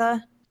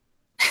pizza.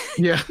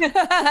 Yeah.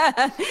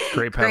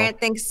 Great pedal.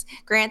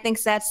 Grant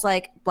thinks that's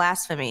like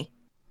blasphemy.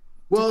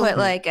 Well, to put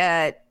like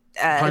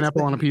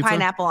pineapple on a pizza.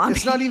 Pineapple on.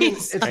 it's not even.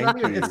 It's not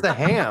even. It's the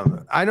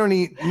ham. I don't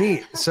eat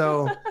meat,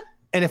 so.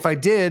 And if I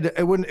did,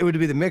 it would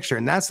be the mixture.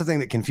 And that's the thing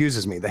that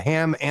confuses me. The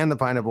ham and the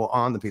pineapple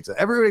on the pizza.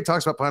 Everybody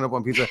talks about pineapple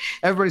on pizza.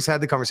 Everybody's had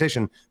the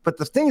conversation. But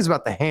the thing is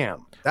about the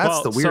ham.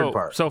 That's the weird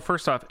part. So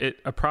first off,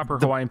 a proper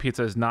Hawaiian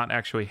pizza is not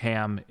actually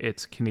ham.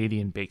 It's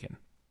Canadian bacon.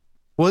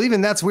 Well, even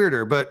that's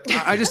weirder. But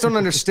I just don't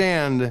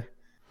understand.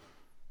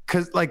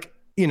 Because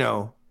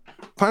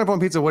pineapple on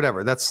pizza,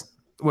 whatever. That's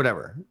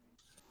whatever.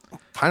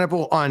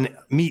 Pineapple on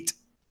meat.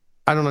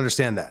 I don't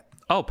understand that.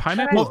 Oh,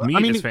 pineapple with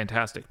meat is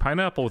fantastic.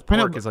 Pineapple with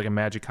pork is like a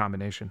magic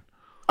combination.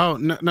 Oh,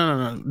 no.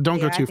 Don't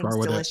go too far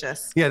with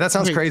delicious. Yeah, that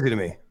sounds crazy to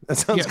me. That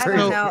sounds crazy. I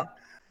don't know.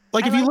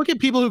 Like if you look at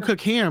people who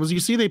cook hams, you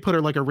see they put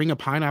like a ring of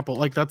pineapple.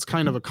 Like that's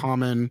kind of a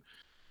common,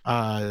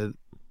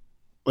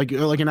 like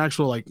an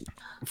actual like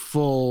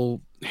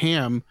full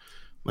ham,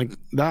 like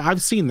that.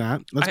 I've seen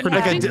that. That's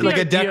pretty like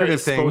a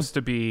decorative thing.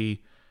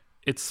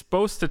 It's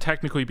supposed to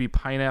technically be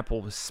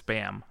pineapple with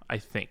Spam, I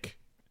think.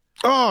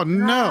 Oh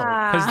no!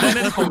 Because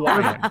then it's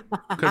Hawaiian.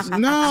 Because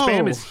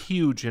Spam is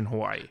huge in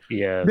Hawaii.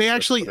 Yeah, they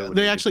actually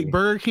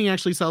Burger King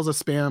actually sells a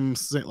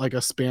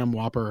Spam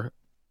Whopper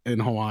in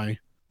Hawaii.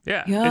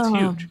 Yeah, it's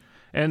huge.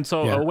 And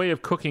so a way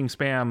of cooking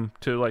Spam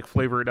to like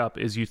flavor it up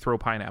is you throw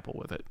pineapple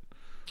with it.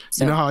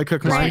 So, you know how I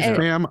cook my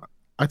Spam?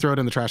 I throw it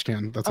in the trash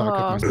can. That's how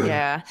I cook my Spam.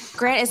 Yeah,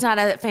 Grant is not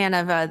a fan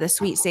of the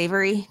sweet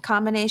savory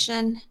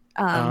combination.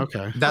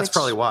 Okay, that's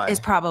probably why. Is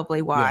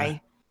probably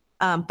why.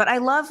 Yeah. But I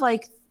love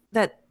like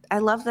that. I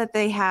love that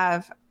they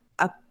have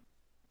a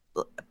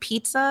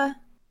pizza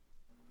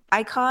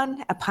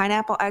icon, a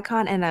pineapple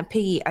icon, and a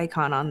piggy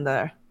icon on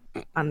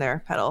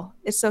their pedal.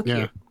 It's so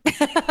cute.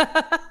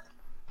 Yeah.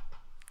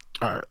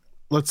 All right,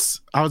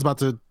 I was about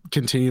to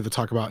continue to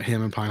talk about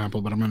ham and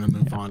pineapple, but I'm going to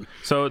move on.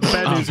 So the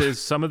bad news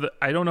is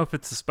I don't know if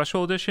it's a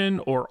special edition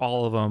or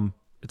all of them.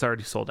 It's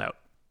already sold out.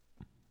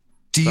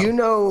 Do you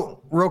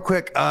know real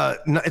quick?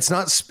 No, it's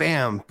not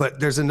Spam, but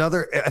there's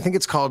another. I think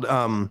it's called.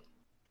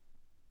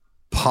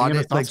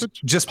 Potted, like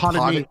just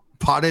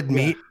potted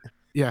meat.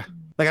 Yeah.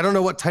 Like I don't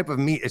know what type of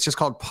meat. It's just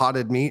called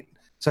potted meat.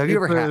 So have you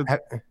ever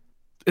had?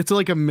 It's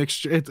like a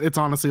mixture. It's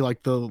honestly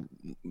like the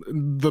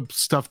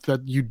stuff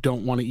that you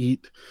don't want to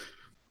eat.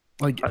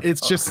 Like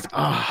it's just.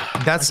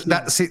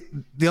 See,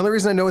 the only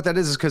reason I know what that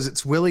is because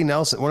it's Willie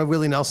Nelson, one of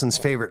Willie Nelson's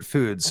favorite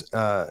foods,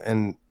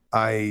 and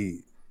I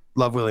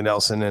love Willie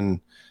Nelson, and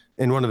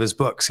in one of his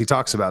books he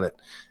talks about it,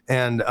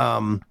 and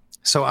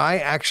so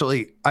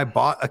I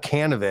bought a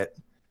can of it.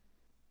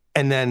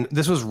 And then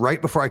this was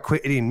right before I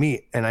quit eating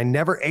meat, and I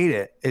never ate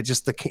it. It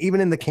just even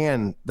in the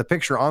can, the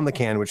picture on the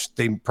can, which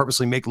they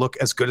purposely make look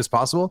as good as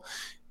possible,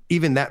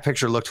 even that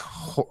picture looked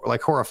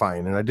like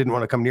horrifying, and I didn't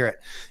want to come near it.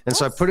 And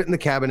so I put it in the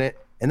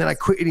cabinet, and then I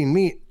quit eating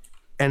meat.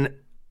 And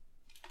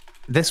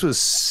this was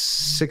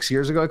 6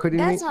 years ago. I quit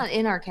eating meat. That's not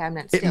in our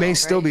cabinet. It may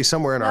still be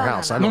somewhere in our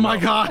house. I don't know. My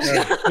gosh!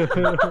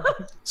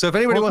 So if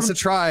anybody wants to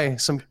try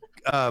some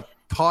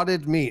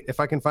potted meat, if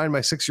I can find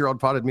my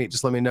 6-year-old potted meat,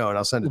 just let me know, and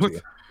I'll send it to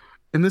you.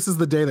 And this is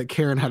the day that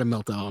Karen had a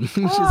meltdown.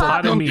 She's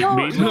Potted meat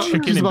made with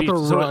chicken and beef.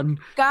 Run.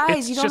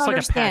 Guys, you don't just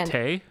understand. Like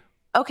a pate?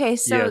 Okay,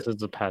 so Yes,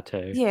 it's a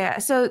pate. yeah,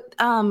 so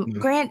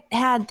Grant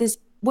had this.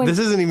 This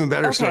isn't even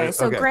better. Okay,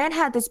 so Grant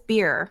had this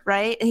beer,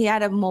 right? He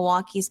had a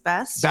Milwaukee's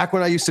Best. Back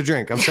when I used to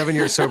drink. I'm 7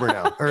 years sober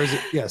now. Or is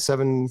it? Yeah,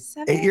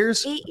 8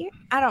 years? 8 years?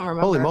 I don't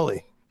remember. Holy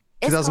moly.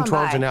 It's 2012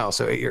 gone to by. now,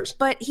 so 8 years.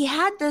 But he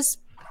had this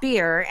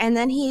beer, and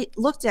then he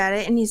looked at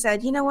it and he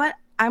said, you know what?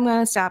 I'm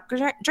going to stop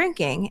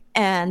drinking.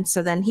 And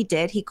so then he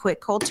did. He quit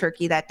cold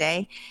turkey that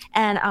day.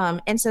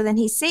 And so then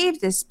he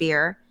saved this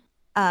beer.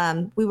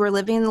 We were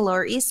living in the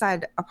Lower East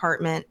Side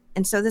apartment.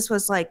 And so this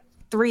was like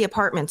 3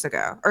 apartments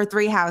ago or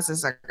 3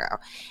 houses ago.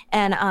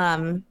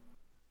 And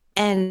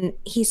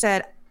he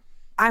said,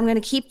 I'm going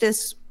to keep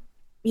this,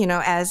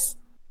 as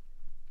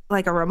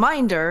like a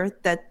reminder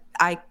that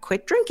I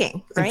quit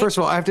drinking. Right? And first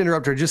of all, I have to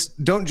interrupt her.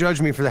 Just don't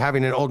judge me for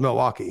having an Old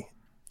Milwaukee.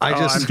 I'm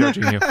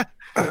judging you.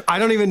 I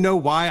don't even know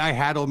why I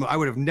had Old Milwaukee. I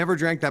would have never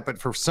drank that, but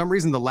for some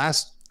reason, the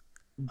last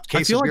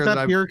case of beer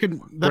that beer could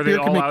were they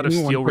all out of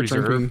Steel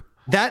Reserve?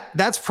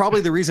 That's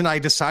probably the reason I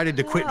decided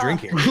to quit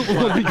drinking.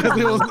 Well, because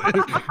it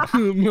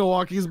was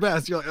Milwaukee's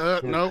Best. You're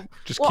like, nope.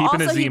 Just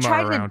keeping a Zima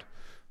around.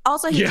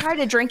 He tried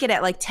to drink it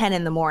at like 10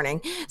 in the morning.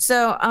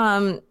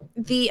 So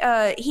he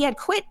had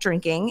quit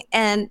drinking,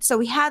 and so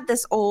we had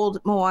this old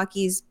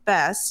Milwaukee's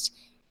Best,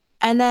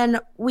 and then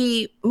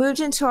we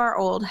moved into our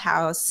old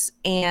house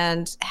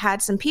and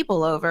had some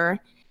people over.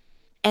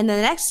 And then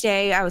the next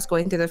day, I was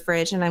going through the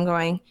fridge, and I'm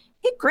going,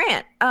 "Hey,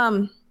 Grant,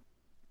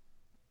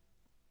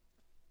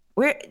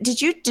 where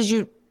did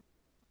you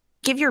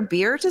give your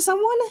beer to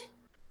someone?"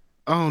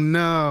 Oh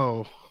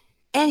no!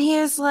 And he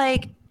was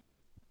like,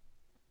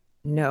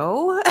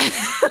 "No."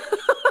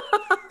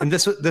 And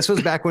this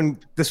was back when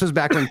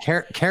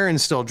Karen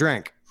still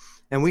drank,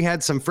 and we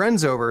had some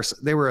friends over.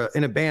 They were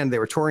in a band. They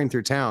were touring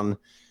through town,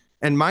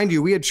 and mind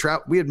you, we had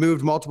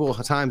moved multiple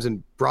times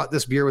and brought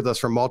this beer with us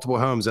from multiple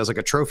homes as like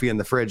a trophy in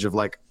the fridge of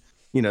like,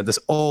 this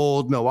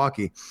old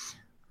Milwaukee.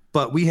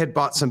 But we had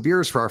bought some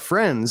beers for our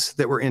friends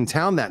that were in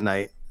town that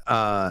night,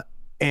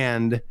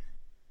 and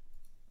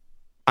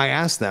I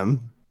asked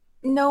them.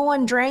 No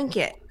one drank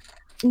it.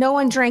 No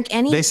one drank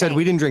anything. They said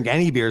we didn't drink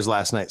any beers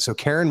last night. So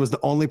Karen was the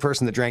only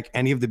person that drank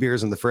any of the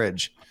beers in the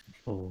fridge.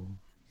 Oh.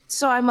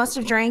 So I must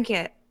have drank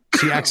it.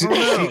 She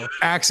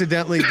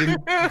accidentally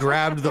didn't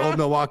grab the Old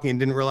Milwaukee and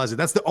didn't realize it.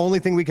 That's the only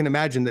thing we can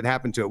imagine that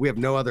happened to it. We have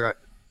no other.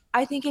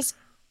 I think it's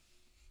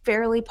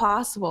fairly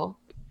possible.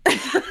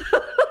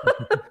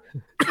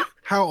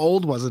 How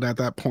old was it at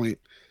that point?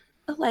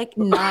 Like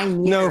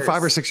 9 years. No,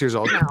 5 or 6 years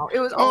old. No, it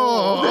was old.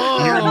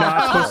 Oh, You're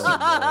not supposed to.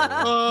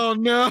 Oh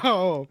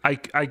no! I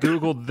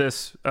googled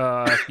this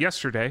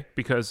yesterday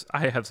because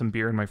I have some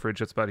beer in my fridge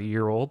that's about a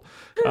year old,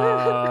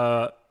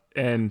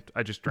 and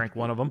I just drank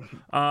one of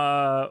them.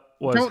 How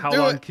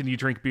long can you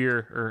drink beer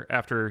or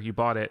after you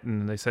bought it?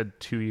 And they said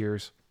 2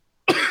 years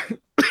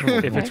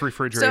if it's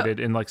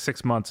refrigerated, in like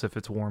 6 months if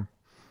it's warm.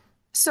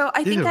 So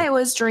I think I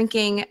was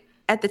drinking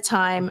at the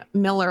time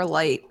Miller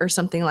Lite or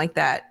something like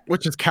that,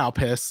 which is cow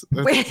piss.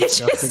 Which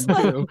is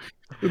too.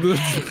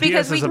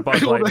 Because is a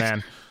Bud Light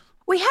man.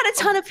 We had a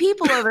ton of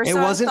people over. It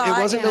wasn't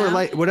Miller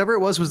Lite. Whatever it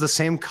was the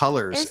same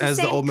colors as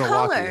the Old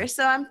Milwaukee.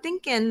 So I'm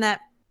thinking that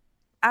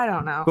I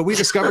don't know. But we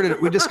discovered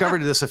it. We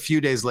discovered this a few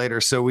days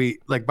later. So we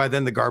by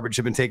then the garbage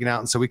had been taken out,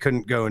 and so we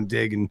couldn't go and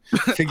dig and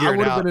figure it out. I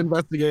would have been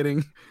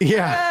investigating.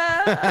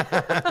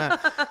 Yeah.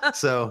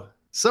 So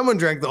someone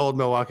drank the Old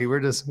Milwaukee. We're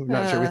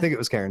not sure. We think it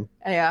was Karen.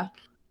 Yeah.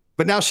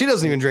 But now she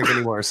doesn't even drink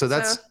anymore. So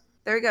that's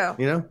there you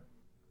go.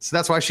 So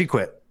that's why she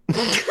quit.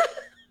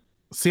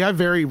 See, I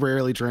very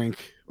rarely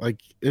drink.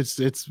 Like it's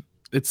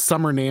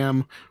summer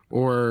NAM,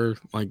 or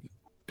like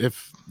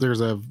if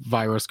there's a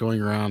virus going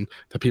around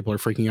that people are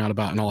freaking out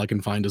about, and all I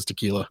can find is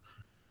tequila.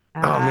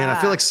 Oh man, I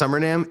feel like summer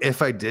NAM,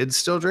 if I did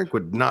still drink,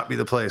 would not be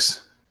the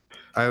place.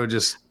 I would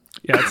just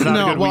it's not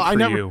a good week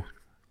for you.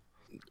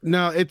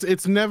 No,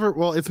 it's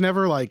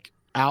never like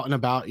out and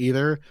about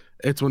either.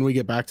 It's when we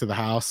get back to the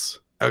house.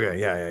 Okay,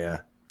 yeah.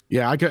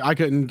 Yeah, I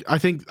couldn't. I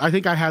think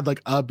I had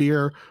like a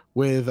beer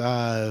with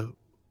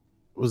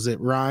was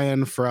it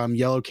Ryan from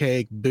Yellow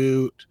Cake,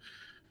 Boot,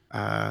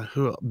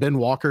 who Ben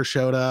Walker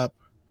showed up.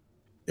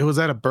 It was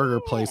at a burger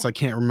place. I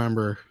can't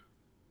remember.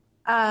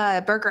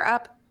 Burger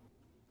Up.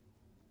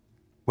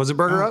 Was it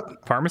Burger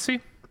Up?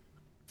 Pharmacy?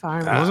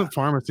 It wasn't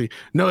Pharmacy.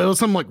 No, it was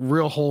some like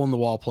real hole in the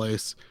wall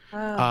place.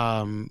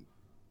 Oh.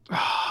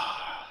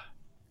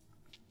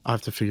 I'll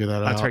have to figure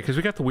that out. That's right, because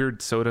we got the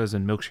weird sodas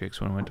and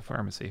milkshakes when I went to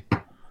Pharmacy.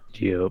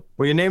 Yep.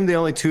 Well, you named the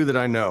only 2 that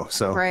I know.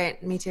 So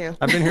Right, me too.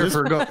 I've been here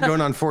for going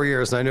on 4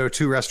 years, and I know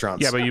 2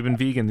 restaurants. Yeah, but you've been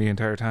vegan the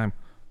entire time.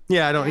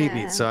 Yeah, I don't eat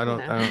meat, so I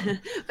don't.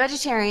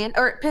 Vegetarian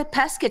or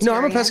pescatarian. No,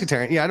 I'm a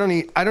pescatarian. Yeah, I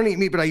don't eat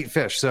meat, but I eat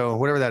fish. So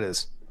whatever that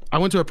is. I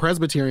went to a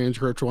Presbyterian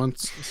church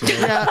once. So.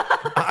 Yeah,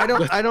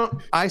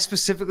 I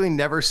specifically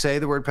never say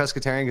the word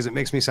pescatarian because it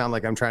makes me sound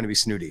like I'm trying to be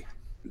snooty.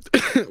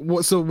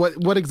 So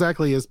what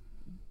exactly is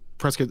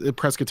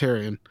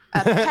pescatarian?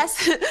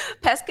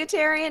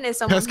 Pescatarian is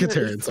someone who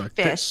eats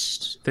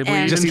fish. They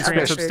believe in eat fish.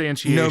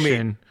 transubstantiation, No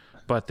meat.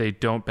 but they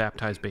don't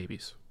baptize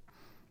babies.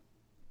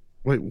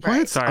 Wait, what?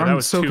 Right. Sorry, that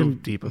was too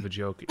deep of a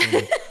joke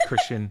in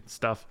Christian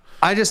stuff.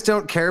 I just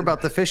don't care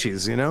about the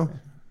fishies, you know?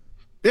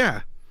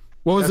 Yeah.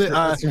 What was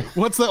That's it?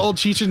 What's the old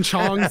Cheech and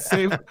Chong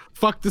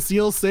fuck the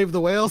seals, save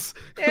the whales?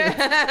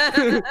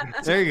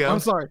 There you go. I'm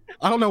sorry.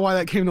 I don't know why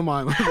that came to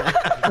mind.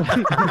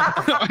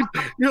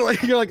 you're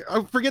like,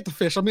 oh, forget the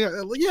fish. I mean,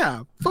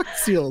 yeah, fuck the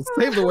seals,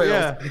 save the whales.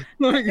 Yeah.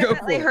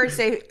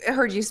 I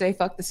heard you say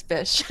fuck this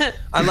fish.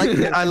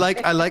 I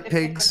like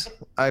pigs.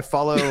 I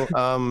follow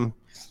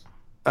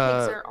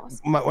Pigs are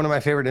awesome. one of my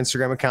favorite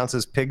Instagram accounts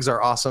is Pigs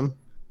Are Awesome.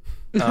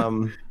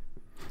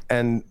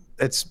 And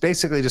it's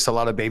basically just a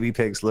lot of baby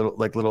pigs,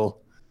 little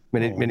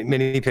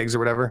mini pigs or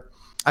whatever.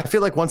 I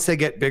feel like once they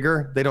get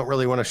bigger, they don't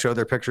really want to show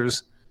their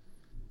pictures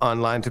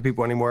online to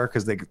people anymore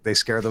because they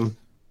scare them.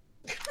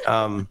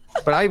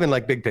 But I even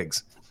like big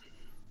pigs.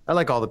 I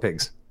like all the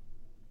pigs.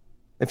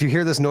 If you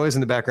hear this noise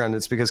in the background,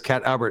 it's because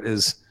Cat Albert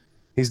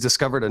he's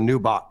discovered a new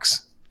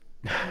box.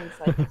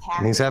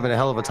 And he's having a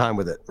hell of a time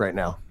with it right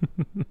now.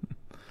 Come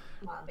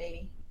on,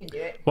 baby. You can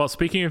do it. Well,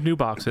 speaking of new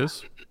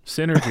boxes,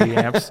 Synergy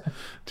Amps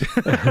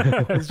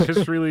has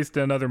just released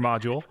another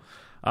module.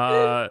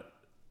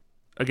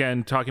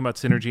 Again, talking about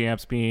Synergy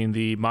Amps being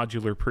the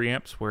modular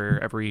preamps,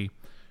 where every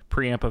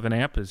preamp of an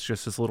amp is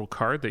just this little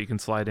card that you can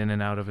slide in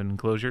and out of an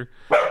enclosure.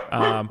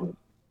 I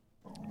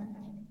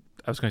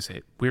was going to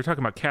say, we were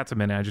talking about cats a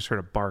minute. I just heard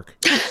a bark.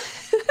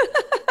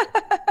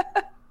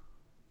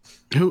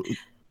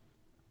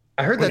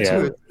 I heard that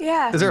too.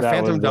 Yeah. Is there a That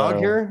phantom was, dog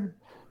here?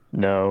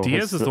 No.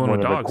 Diaz it's is the one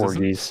with of dogs,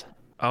 isn't it? corgis.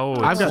 Oh,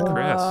 I've it's got-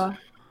 Chris.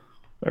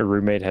 Our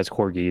roommate has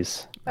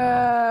corgis.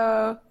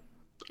 I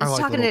He's like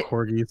talking little to.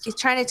 corgis. He's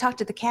trying to talk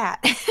to the cat.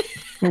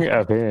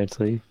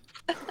 Apparently.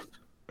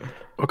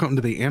 Welcome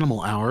to the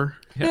Animal Hour.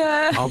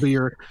 I'll be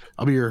your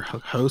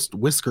host,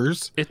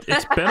 Whiskers.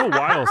 It's been a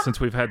while since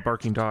we've had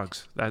barking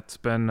dogs. That's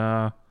been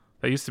that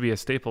used to be a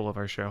staple of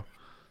our show.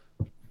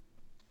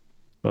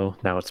 Well,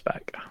 now it's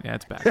back. Yeah,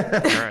 it's back.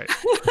 All right.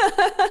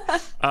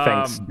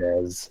 Thanks,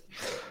 Des.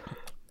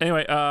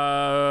 Anyway,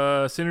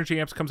 Synergy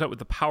Amps comes out with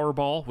the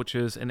Powerball, which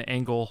is an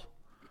angle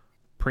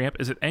preamp.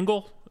 Is it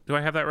angle? Do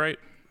I have that right?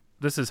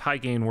 This is high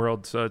gain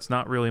world, so it's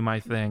not really my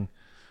thing.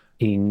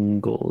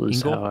 Ingle is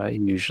Ingle? how I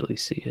usually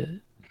see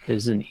it.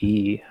 Is an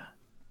E.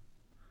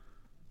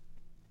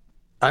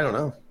 I don't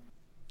know.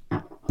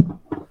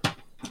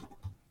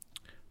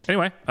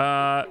 Anyway,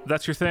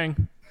 that's your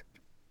thing.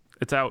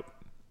 It's out.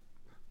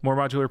 More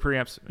modular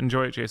preamps.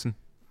 Enjoy it, Jason.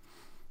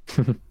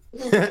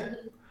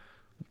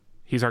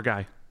 He's our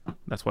guy.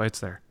 That's why it's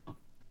there.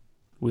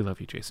 We love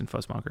you, Jason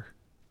Fuzzmonger.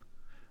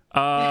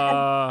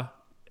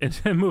 And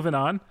then moving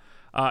on.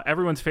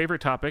 Everyone's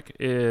favorite topic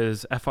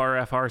is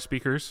FRFR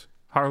speakers.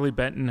 Harley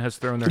Benton has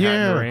thrown their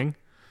hat in the ring.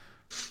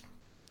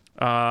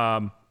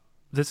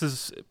 This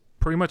is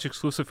pretty much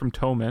exclusive from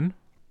Thomann,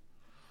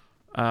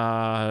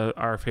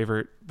 our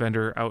favorite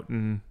vendor out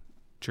in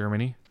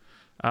Germany.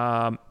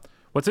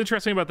 What's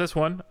interesting about this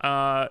one,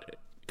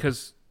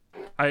 because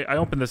I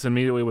opened this and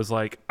immediately was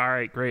like, all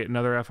right, great,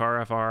 another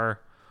FRFR.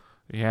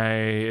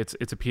 Yay, it's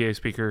a PA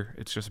speaker.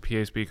 It's just a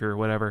PA speaker,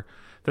 whatever.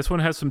 This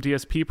one has some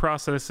DSP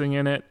processing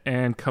in it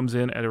and comes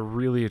in at a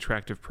really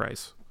attractive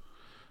price.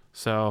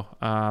 So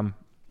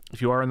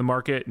if you are in the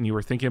market and you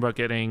were thinking about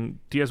getting...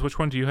 Diaz, which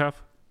one do you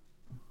have?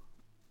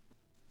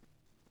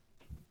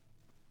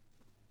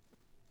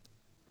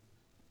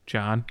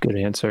 John? Good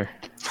answer.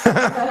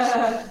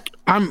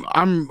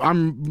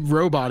 I'm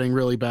roboting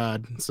really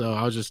bad, so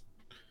I'll just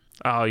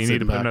Oh, you Sit need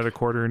to put back. another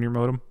quarter in your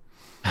modem?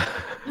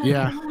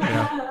 yeah.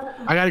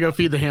 I gotta go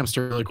feed the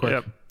hamster really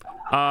quick.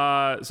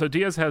 Yep. So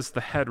Diaz has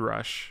the Head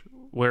Rush,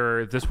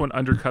 where this one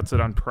undercuts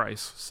it on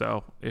price.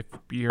 So if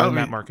you're in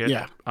that market,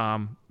 yeah.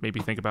 Maybe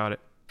think about it.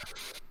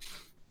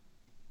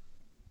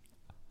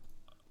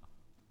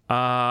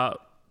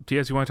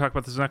 Diaz, you want to talk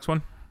about this next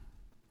one?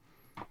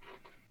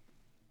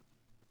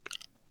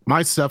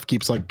 My stuff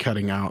keeps like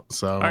cutting out,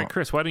 so All right,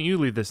 Chris, why don't you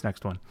lead this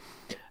next one?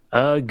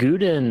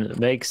 Guden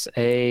makes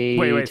a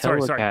Wait,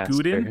 sorry, Telecaster.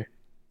 Guden?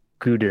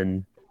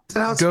 Guden. Is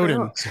that how it's Godin.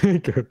 pronounced?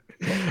 That's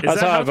that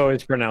how how- I've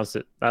always pronounced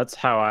it. That's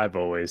how I've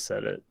always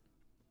said it.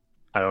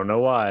 I don't know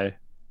why.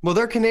 Well,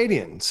 they're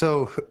Canadian,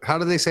 so how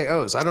do they say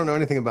O's? I don't know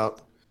anything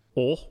about.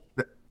 Oh,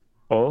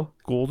 Oh,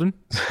 Golden?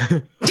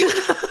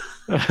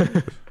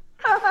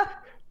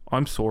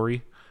 I'm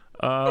sorry.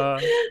 so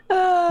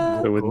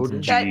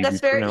with G, that's you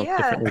very- pronounce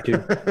yeah. differently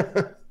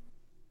too.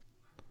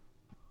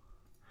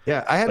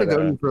 Yeah, I had a But,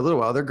 Godin for a little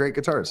while. They're great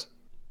guitars.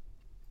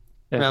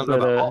 I Yeah, don't know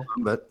but, about all of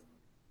them, but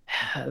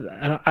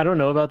I don't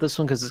know about this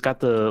one because it's got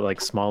the like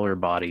smaller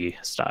body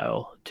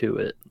style to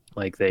it.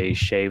 Like they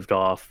shaved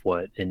off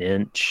an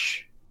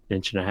inch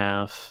and a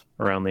half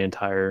around the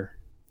entire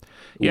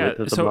width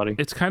of the so body.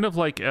 it's kind of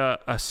like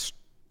it's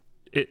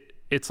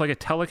like a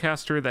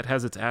Telecaster that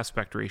has its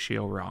aspect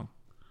ratio wrong.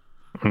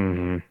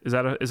 hmm Is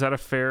that a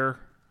fair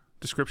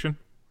description?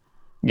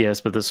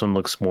 Yes, but this one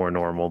looks more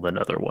normal than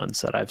other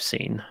ones that I've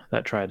seen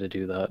that try to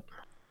do that.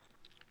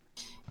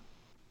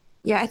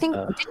 Yeah, I think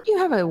didn't you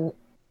have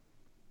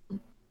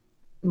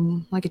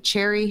like a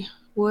cherry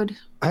wood?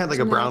 I had like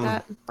a Something brown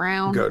that?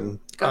 Brown. Godin.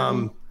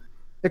 Godin.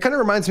 It kind of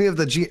reminds me of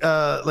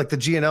the like the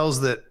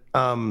G&Ls that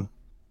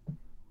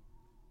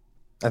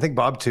I think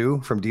Bob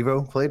too from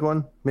Devo played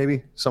one.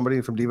 Maybe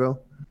somebody from Devo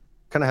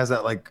kind of has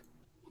that like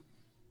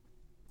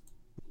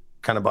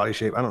kind of body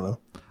shape. I don't know.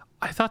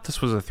 I thought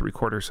this was a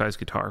 3/4 size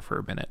guitar for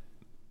a minute.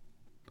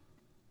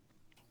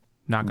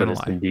 Not But gonna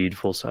it's lie. indeed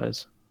full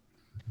size.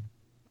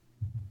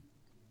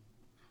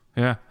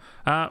 Yeah.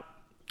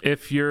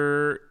 If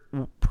you're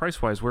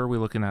price wise, where are we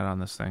looking at on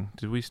this thing?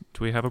 Do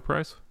we have a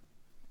price?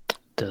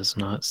 Does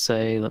not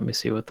say. Let me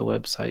see what the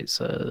website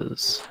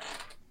says.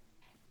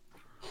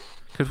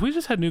 Because we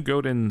just had new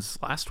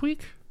Godins last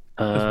week.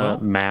 As well?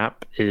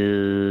 Map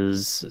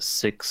is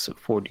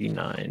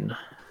 $649.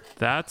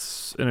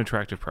 That's an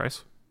attractive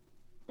price.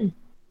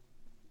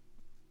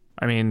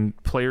 I mean,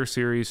 Player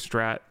Series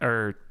Strat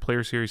or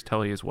Player Series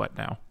Telly is what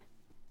now?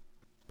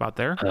 About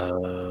there?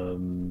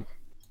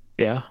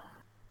 Yeah.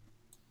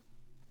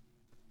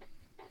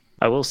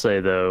 I will say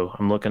though,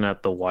 I'm looking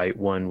at the white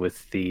one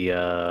with the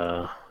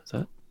is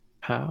that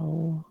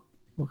how?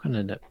 What kind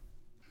of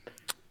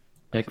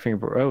neck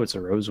fingerboard? Oh, it's a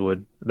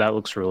rosewood. That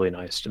looks really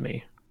nice to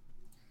me.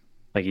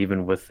 Like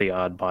even with the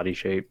odd body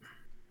shape.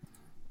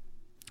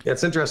 Yeah,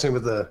 it's interesting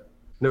with the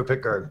no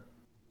pick guard.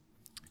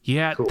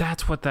 Yeah, Cool.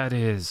 that's what that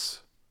is.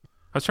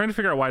 I was trying to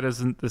figure out why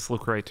doesn't this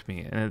look right to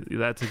me, and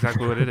that's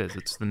exactly what it is.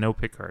 It's the no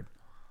pick card.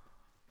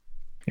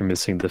 You're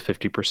missing the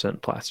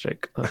 50%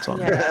 plastic. That's on.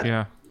 Yeah.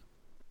 Yeah.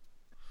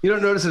 You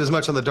don't notice it as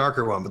much on the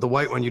darker one, but the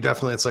white one, you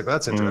definitely, it's like,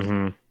 that's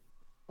interesting.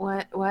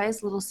 Mhm. Why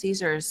is Little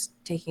Caesars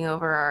taking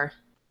over our?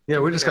 Yeah,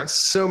 we just got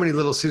so many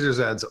Little Caesars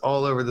ads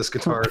all over this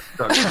guitar.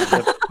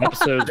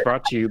 Episode's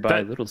brought to you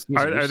by That- Little Caesars.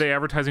 Are they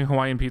advertising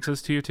Hawaiian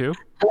pizzas to you too?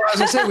 Well, as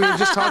I say, we were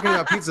just talking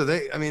about pizza.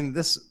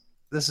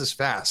 This is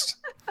fast.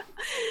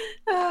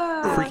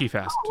 Freaky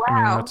fast. I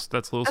mean, wow. that's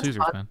Little That's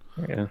Caesars, fun.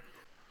 man.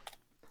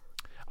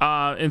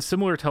 Yeah. In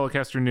similar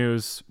Telecaster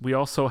news, we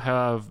also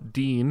have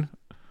Dean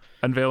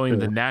unveiling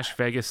the Nash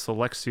Vegas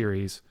Select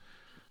Series.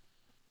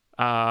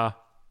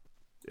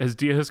 Has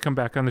Diaz come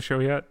back on the show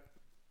yet?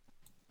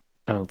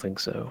 I don't think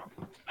so.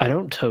 I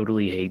don't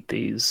totally hate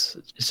these.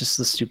 It's just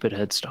the stupid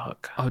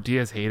headstock. Oh,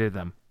 Diaz hated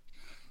them.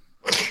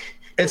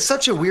 It's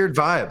such a weird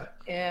vibe.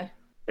 Yeah.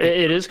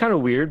 It is kind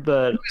of weird,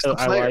 but Who's the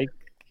I player? like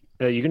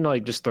you can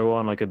like just throw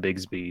on like a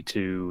Bigsby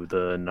to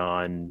the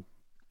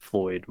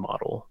non-Floyd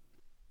model.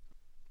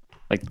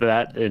 Like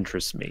that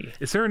interests me.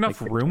 Is there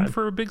enough Like, room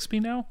for a Bigsby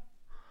now?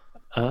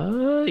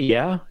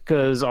 Yeah,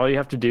 because all you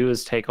have to do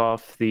is take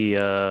off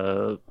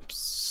the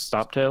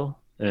stop tail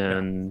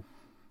and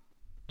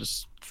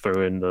just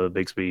throw in the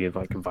Bigsby if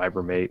I can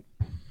Vibromate.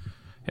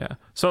 Yeah.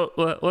 So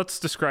let's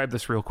describe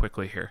this real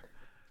quickly here.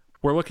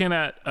 We're looking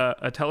at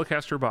a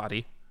Telecaster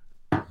body,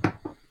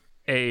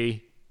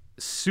 a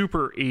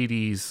super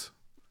 80s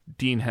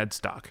Dean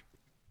headstock.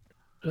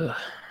 Ugh.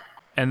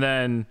 And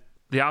then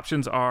the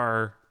options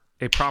are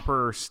a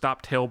proper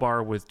stop tail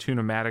bar with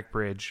tune-o-matic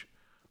bridge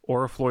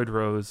or a Floyd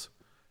Rose,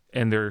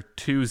 and there are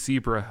two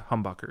zebra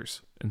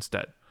humbuckers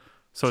instead.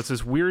 So it's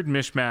this weird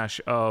mishmash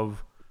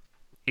of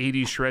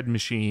 80s shred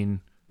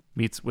machine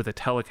meets with a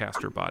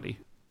Telecaster body.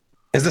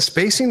 Is the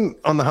spacing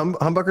on the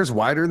humbuckers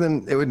wider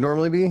than it would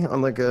normally be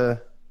on like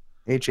a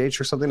HH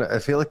or something? I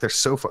feel like they're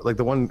so far, like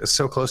the one is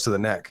so close to the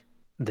neck.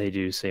 They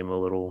do seem a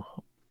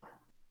little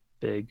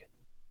big.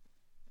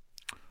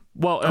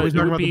 Well, Are we it talking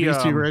would about be, the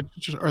Beastie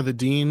Ridge or the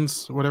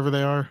Deans, whatever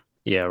they are?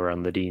 Yeah,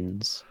 around the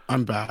Deans.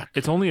 I'm back.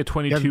 it's only a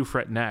 22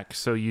 fret neck,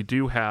 so you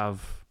do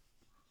have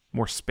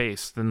more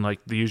space than like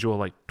the usual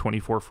like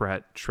 24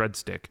 fret shred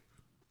stick.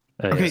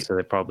 Okay. So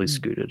they probably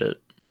scooted it.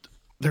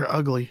 They're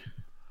ugly.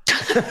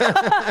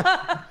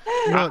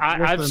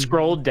 I've Listen,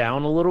 scrolled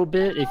down a little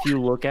bit. If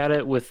you look at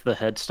it with the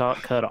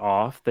headstock cut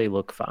off, they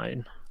look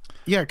fine.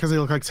 Yeah, because they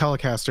look like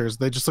Telecasters.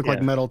 They just look like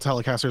Yeah. metal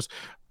Telecasters.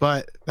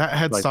 But that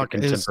Like the headstock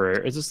is.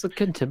 contemporary. Is this the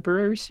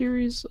contemporary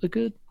series? A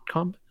good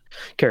comp?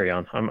 Carry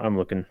on. I'm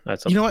looking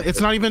at something. You know what? It's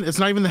not even the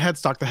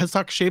headstock. The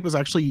headstock shape is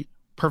actually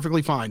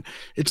perfectly fine.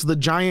 It's the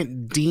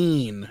giant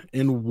Dean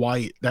in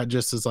white that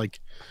just is like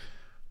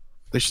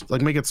they should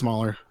like make it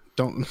smaller.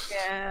 Don't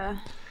Yeah.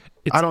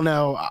 It's- I don't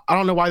know. I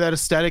don't know why that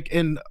aesthetic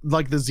and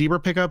like the zebra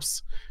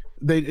pickups.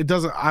 It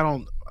doesn't. I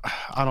don't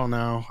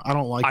know. I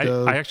don't like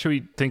those. I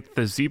actually think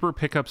the zebra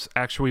pickups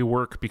actually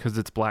work because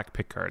it's black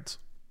pick guards.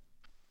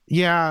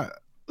 Yeah,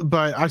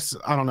 but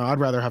I don't know. I'd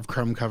rather have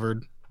chrome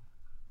covered.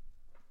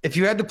 If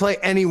you had to play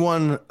any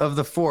one of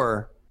the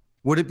four,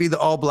 would it be the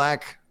all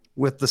black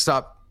with the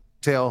stop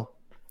tail?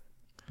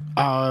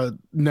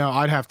 No,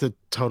 I'd have to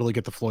totally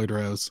get the Floyd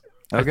Rose.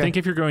 I think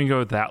if you're going to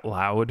go that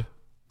loud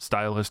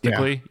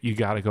stylistically, you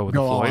got to go with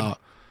Go the all Floyd. out.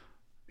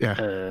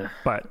 Yeah.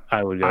 But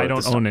I would. Go I with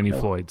don't the own any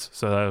stop tail. Floyds,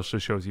 so that also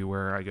shows you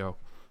where I go.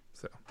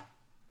 So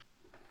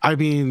I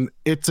mean,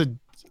 it's a.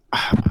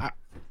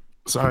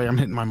 Sorry, I'm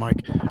hitting my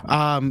mic.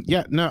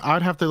 Yeah, no,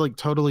 I'd have to like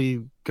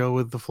totally go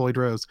with the Floyd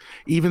Rose,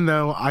 even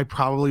though I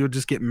probably would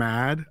just get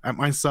mad at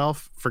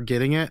myself for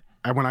getting it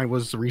when I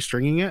was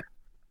restringing it.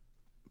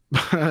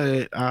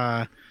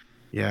 But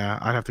yeah,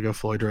 I'd have to go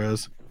Floyd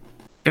Rose,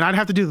 and I'd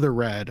have to do the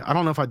red. I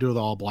don't know if I'd do the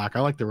all black.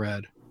 I like the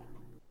red.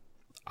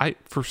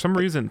 For some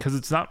reason, because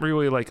it's not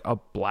really like a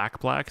black,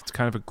 it's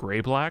kind of a gray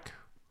black.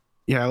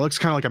 Yeah, it looks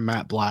kind of like a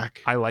matte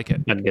black. I like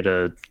it. I'd get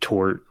a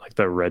tort, like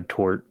the red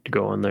tort, to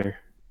go on there.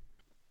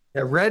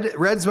 Yeah,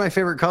 red's my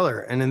favorite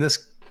color, and in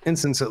this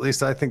instance, at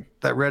least, I think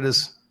that red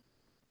is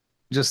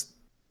just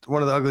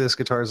one of the ugliest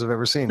guitars I've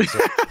ever seen. So.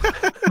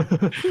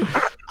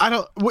 I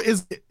don't.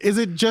 Is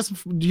it just?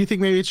 Do you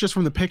think maybe it's just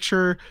from the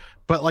picture?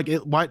 But like,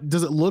 why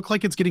does it look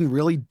like it's getting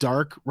really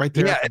dark right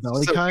there at the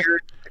belly cut?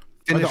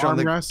 Like the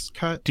armrest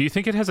cut. Do you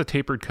think it has a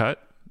tapered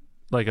cut,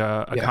 like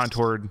a Yes.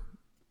 contoured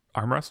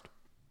armrest?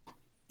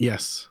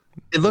 Yes.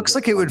 It looks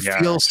like it would Yeah,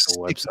 feel on the sticky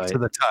website. to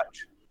the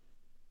touch.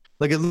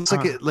 Like it looks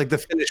like the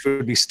finish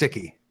would be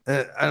sticky.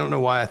 I don't know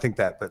why I think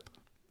that, but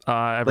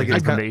Everything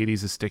it's from kinda- the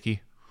 80s is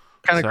sticky.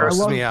 kind of So- grosses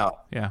I love- me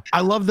out. Yeah.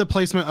 I love the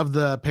placement of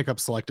the pickup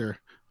selector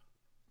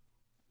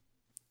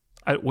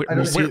I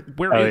don't see it.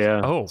 Where Oh is-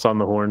 yeah, Oh, it's on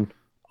the horn.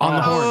 on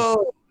the horn.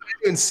 Oh, I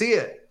didn't even see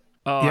it.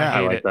 oh, Yeah. I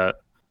I hate like it. that.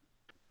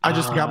 I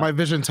just got my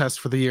vision test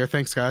for the year.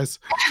 Thanks, guys.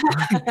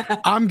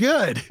 I'm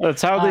good.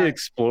 That's how the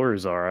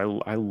Explorers are.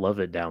 I love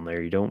it down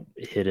there. You don't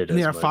hit it as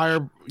Yeah, much.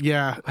 fire.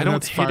 Yeah, I and don't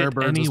that's hit it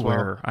Firebirds as well.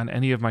 anywhere on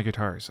any of my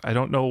guitars. I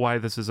don't know why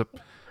this is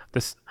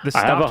this I have a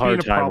stopped being hard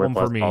a time problem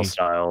with for Les Paul me.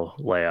 style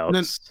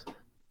layouts.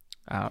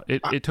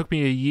 It took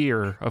me a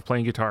year of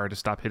playing guitar to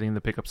stop hitting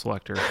the pickup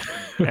selector,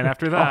 and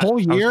after A that, whole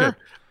I was year? good.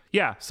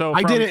 Yeah, so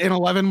I from- did it in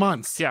 11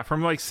 months. Yeah,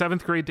 from like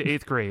 7th grade to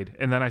 8th grade,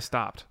 and then I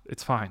stopped.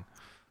 It's fine.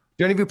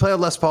 Do any of you play a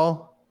Les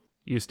Paul?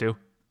 Used to.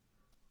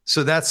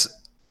 So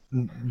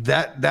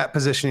that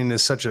positioning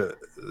is such a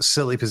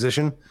silly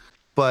position,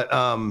 but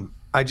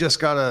I just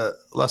got a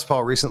Les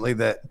Paul recently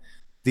that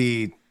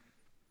the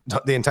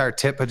entire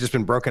tip had just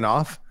been broken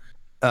off.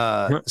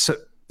 So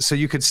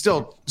you could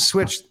still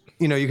switch,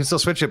 you can still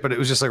switch it, but it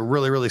was just like a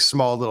really, really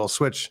small little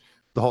switch.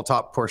 The whole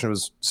top portion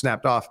was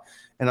snapped off.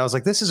 And I was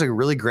like, this is a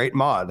really great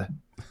mod.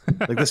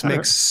 Like this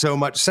makes so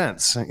much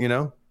sense,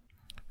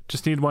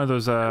 Just need one of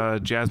those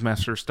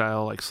Jazzmaster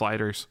style like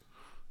sliders,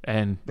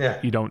 and Yeah.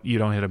 you don't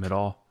hit them at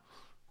all.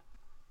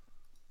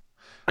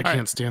 I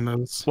can't stand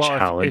those. Well,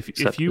 Challenge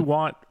if you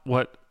want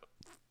what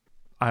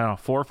I don't know,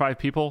 4 or 5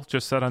 people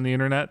just said on the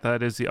internet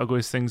that is the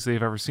ugliest things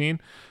they've ever seen,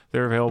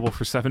 they're available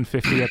for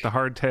 $750 at the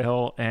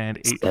hardtail and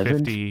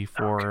 $850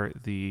 for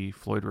the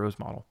Floyd Rose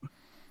model.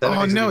 That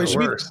Oh, makes no, even it should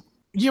be- worse.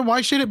 Yeah,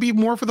 why should it be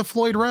more for the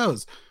Floyd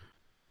Rose?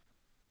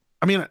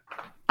 I mean,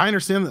 I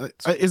understand that.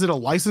 Is it a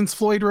licensed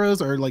Floyd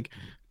Rose, or like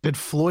did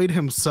Floyd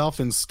himself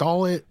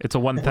install it? It's a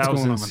going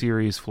 1000 on?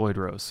 series Floyd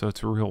Rose, so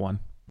it's a real one.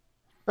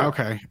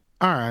 Okay.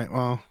 All right.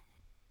 Well.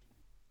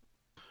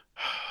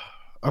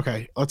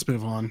 Okay, let's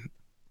move on.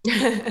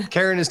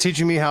 Karen is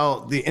teaching me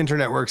how the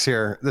internet works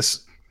here.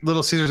 This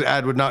Little Caesars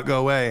ad would not go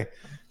away,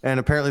 and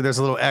apparently there's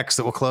a little X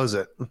that will close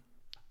it.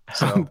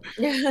 So,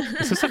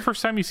 Is this the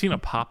first time you've seen a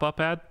pop-up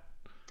ad?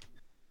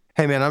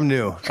 hey man, I'm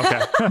new.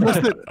 Okay.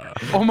 Listen,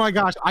 oh my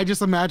gosh, I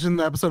just imagined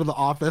the episode of The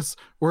Office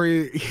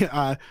where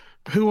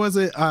who was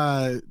it?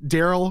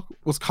 Daryl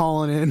was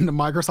calling in to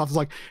Microsoft. Was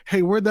like,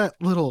 hey, where'd that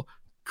little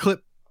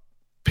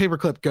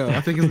paperclip go?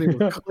 I think his name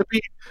was Clippy.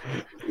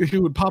 He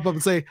would pop up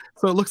and say,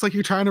 so it looks like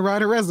you're trying to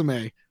write a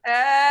resume. All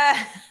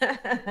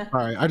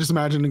right. I just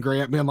imagined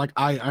Grant being like,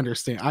 I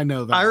understand. I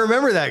know that. I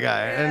remember that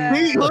guy, and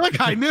See, look,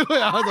 I knew it.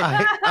 I was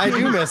like,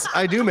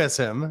 I do miss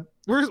him.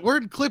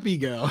 where'd Clippy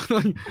go?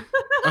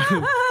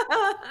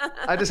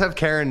 I just have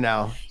Karen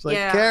now. It's like,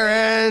 Yeah.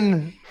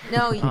 Karen,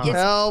 No, it's,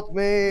 help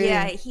me.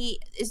 yeah, he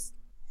is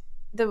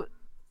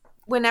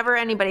whenever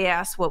anybody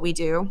asks what we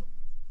do,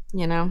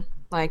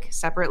 like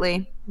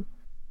separately,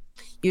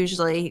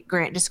 usually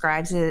Grant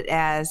describes it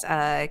as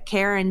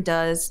Karen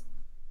does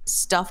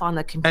stuff on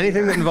the computer.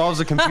 Anything that involves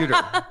a computer.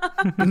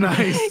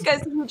 Nice.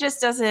 Because he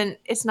just doesn't,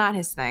 it's not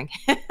his thing.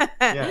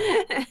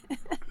 Yeah.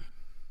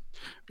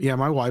 Yeah,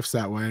 my wife's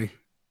that way.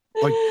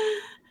 Like,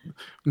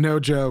 no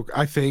joke.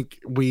 I think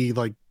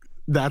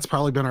that's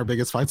probably been our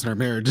biggest fights in our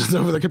marriage is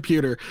over the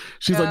computer.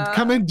 She's like,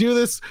 come in, do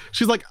this.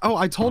 She's like, oh,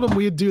 I told him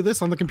we'd do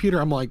this on the computer.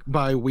 I'm like,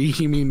 by we,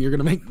 you mean you're going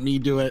to make me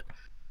do it?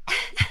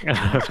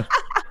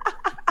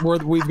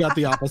 We've got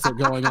the opposite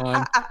going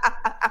on.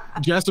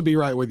 Just to be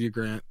right with you,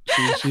 Grant.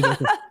 She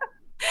doesn't.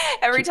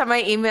 Every time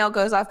my email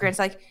goes off, Grant's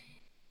like,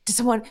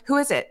 who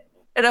is it?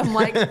 And I'm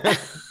like,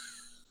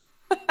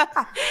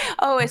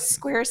 oh, it's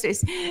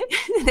Squarespace.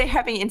 They're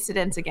having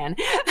incidents again.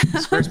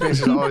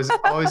 Squarespace is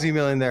always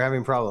emailing. They're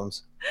having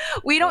problems.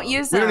 We don't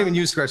use We them. don't even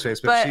use Squarespace,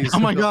 but- she's. Oh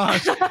my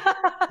gosh.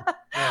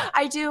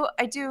 I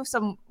do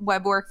some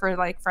web work for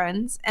like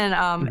friends and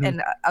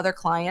and other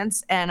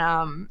clients, and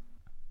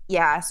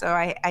so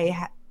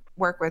I've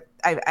worked with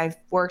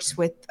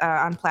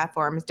on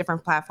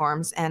different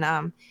platforms, and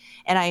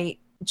I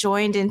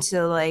joined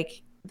into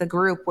like the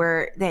group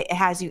where it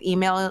has you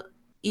email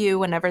you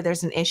whenever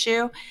there's an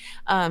issue.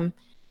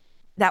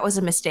 That was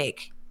a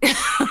mistake.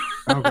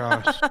 Oh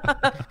gosh.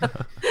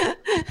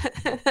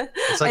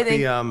 It's like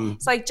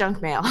it's like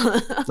junk mail.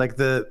 like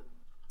the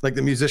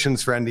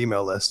musician's friend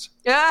email list.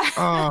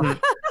 I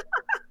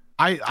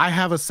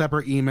have a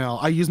separate email.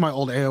 I use my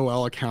old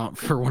AOL account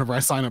for whenever I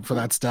sign up for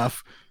that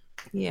stuff.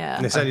 Yeah.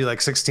 And they send you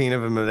like 16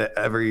 of them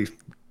every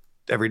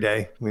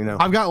day, you know.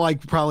 I've got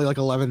like probably like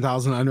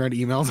 11,000 unread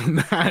emails in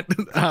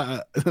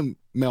that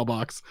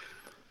mailbox.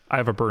 I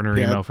have a burner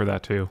email for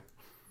that too.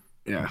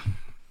 Yeah.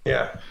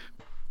 Yeah.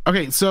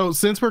 Okay, so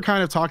since we're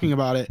kind of talking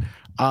about it,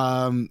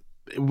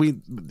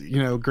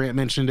 Grant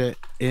mentioned it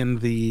in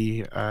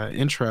the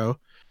intro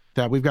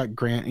that we've got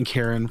Grant and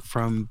Karen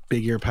from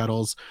Big Ear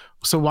Pedals.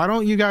 So why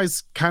don't you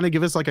guys kind of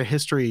give us like a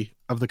history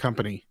of the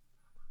company?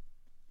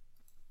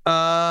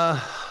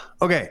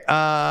 Okay.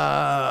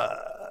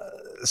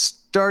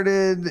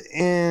 Started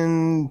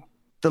in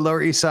the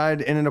Lower East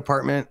Side in an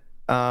apartment,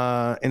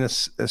 in a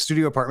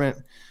studio apartment.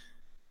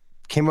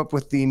 Came up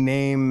with the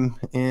name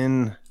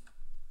in,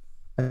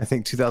 I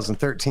think,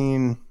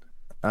 2013.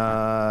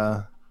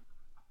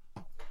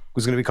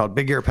 Was going to be called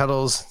Big Ear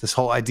Pedals. This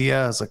whole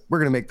idea, I was like, we're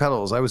going to make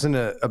pedals. I was in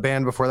a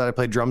band before that. I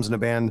played drums in a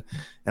band,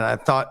 and I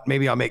thought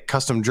maybe I'll make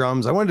custom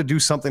drums. I wanted to do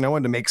something. I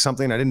wanted to make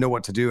something. I didn't know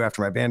what to do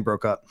after my band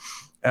broke up.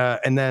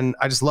 And then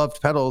I just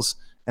loved pedals,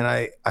 and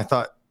I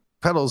thought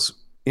pedals,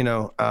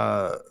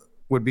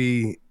 would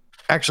be,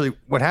 actually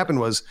what happened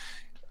was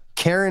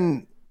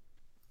Karen,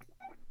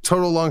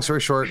 total long story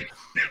short,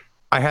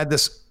 I had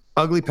this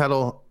ugly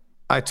pedal.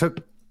 I took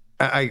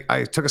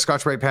a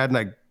Scotch-Brite pad and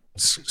I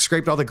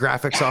scraped all the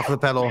graphics off of the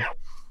pedal,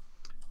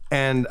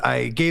 and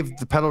I gave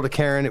the pedal to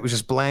Karen. It was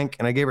just blank,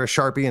 and I gave her a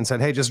Sharpie and said,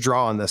 hey, just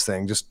draw on this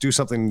thing. Just do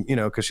something,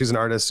 because she's an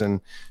artist,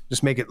 and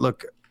just make it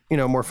look,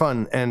 more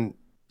fun. And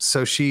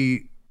so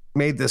she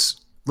made this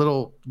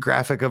little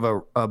graphic of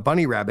a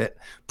bunny rabbit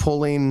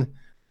pulling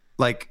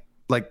like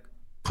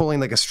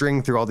a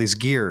string through all these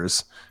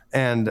gears.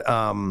 And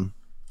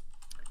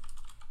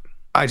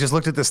I just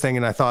looked at this thing,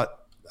 and I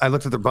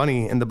looked at the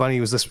bunny, and the bunny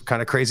was this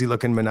kind of crazy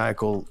looking,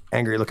 maniacal,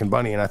 angry looking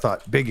bunny. And I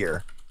thought, Big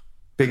Ear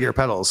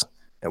pedals,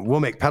 and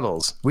we'll make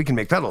pedals. We can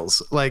make pedals.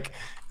 Like,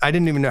 I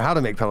didn't even know how to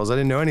make pedals. I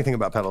didn't know anything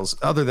about pedals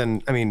other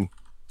than,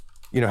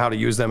 how to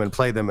use them and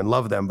play them and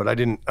love them, but I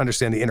didn't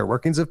understand the inner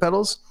workings of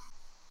pedals.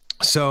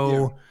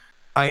 So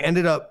I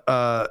ended up,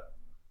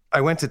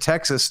 I went to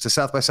Texas to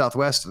South by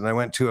Southwest, and I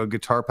went to a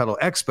guitar pedal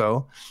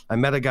expo. I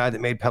met a guy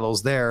that made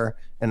pedals there.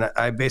 And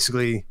I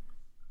basically,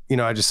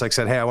 I just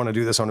said, hey, I want to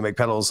do this. I want to make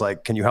pedals.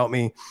 Like, can you help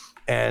me?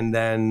 And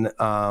then,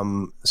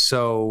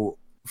 so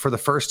for the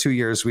first 2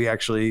 years, we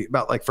actually,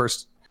 about like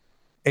first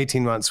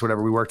 18 months,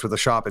 whatever, we worked with a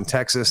shop in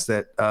Texas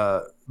that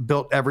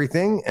built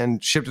everything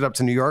and shipped it up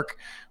to New York,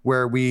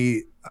 where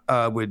we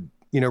would,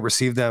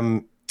 receive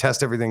them,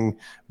 test everything,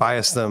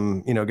 bias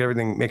them, get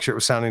everything, make sure it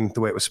was sounding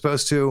the way it was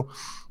supposed to,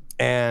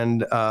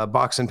 and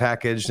boxed and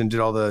packaged and did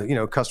all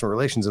the, customer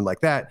relations and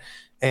like that.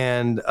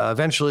 And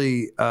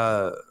eventually,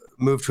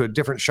 moved to a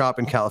different shop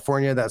in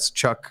California. That's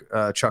Chuck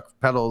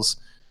Pedals,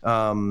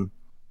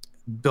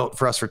 built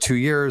for us for 2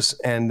 years.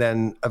 And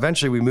then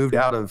eventually we moved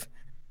out of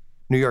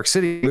New York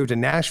City, moved to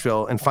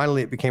Nashville, and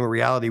finally it became a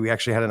reality. We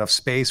actually had enough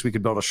space. We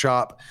could build a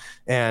shop.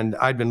 And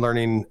I'd been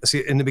learning,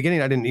 in the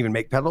beginning, I didn't even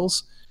make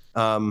pedals.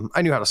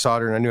 I knew how to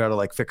solder and I knew how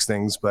to fix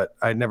things, but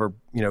I'd never,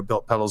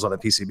 built pedals on a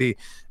PCB.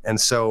 And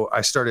so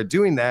I started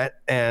doing that.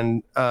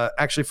 And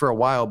actually for a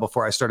while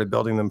before I started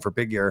building them for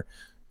Big Ear,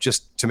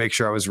 just to make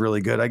sure I was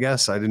really good, I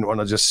guess. I didn't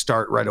want to just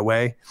start right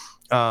away.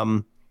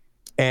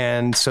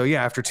 And so,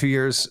 after 2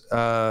 years,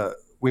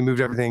 we moved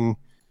everything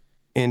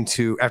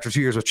after 2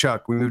 years with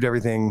Chuck, we moved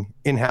everything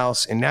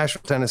in-house in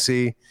Nashville,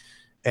 Tennessee.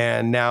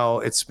 And now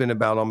it's been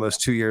about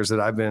almost 2 years that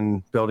I've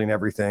been building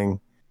everything.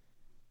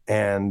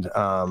 And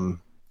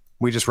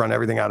we just run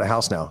everything out of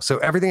house now. So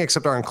everything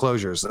except our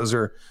enclosures, those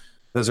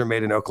are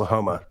made in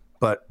Oklahoma,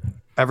 but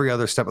every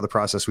other step of the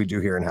process we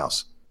do here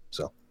in-house.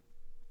 So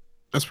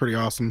that's pretty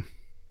awesome.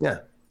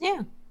 Yeah.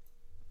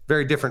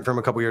 Very different from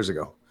a couple years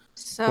ago,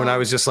 So when I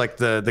was just like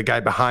the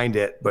guy behind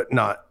it, but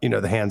not,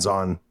 the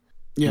hands-on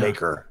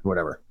maker,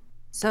 whatever.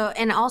 So,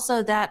 and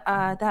also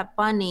that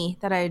bunny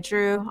that I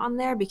drew on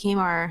there became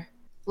our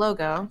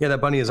logo. Yeah,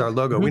 that bunny is our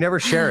logo. We never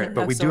share it,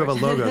 but we do have a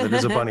logo that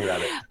is a bunny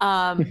at it.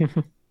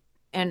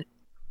 And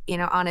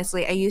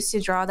honestly, I used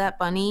to draw that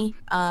bunny,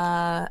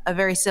 a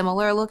very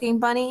similar looking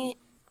bunny,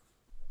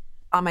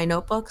 on my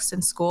notebooks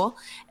in school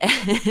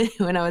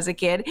when I was a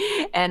kid.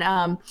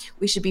 And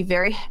we should be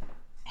very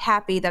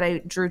happy that I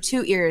drew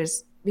 2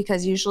 ears,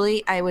 because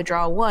usually I would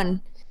draw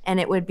one and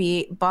it would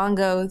be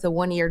Bongo, the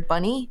one-eared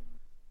bunny.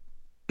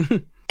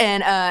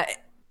 And I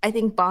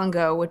think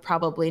Bongo would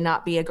probably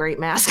not be a great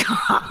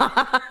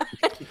mascot.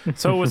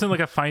 So it wasn't like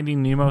a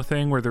Finding Nemo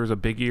thing where there was a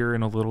big ear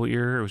and a little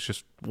ear. It was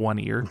just one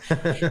ear.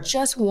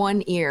 Just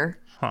one ear.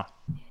 Huh.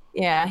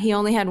 Yeah, he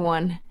only had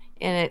one,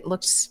 and it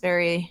looks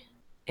it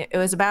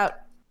was about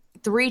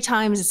 3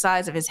 times the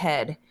size of his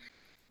head.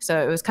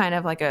 So it was kind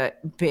of like a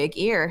big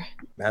ear.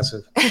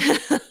 Massive.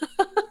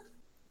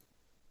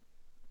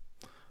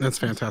 That's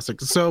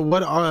fantastic. So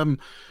what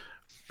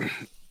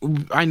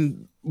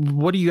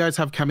do you guys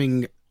have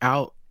coming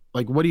out?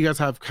 Like, what do you guys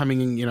have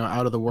coming,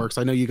 out of the works?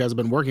 I know you guys have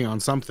been working on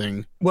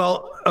something.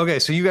 Well, okay,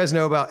 so you guys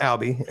know about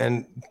Albie,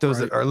 and those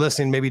that are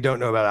listening maybe don't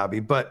know about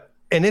Albie,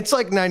 and it's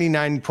like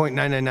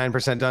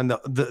 99.999% done.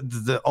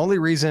 The only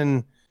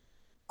reason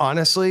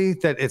honestly,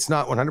 that it's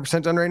not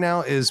 100% done right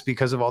now is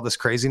because of all this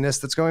craziness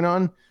that's going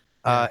on.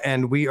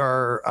 And we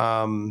are,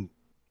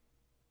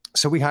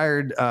 so we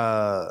hired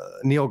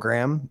Neil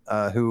Graham,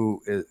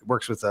 who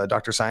works with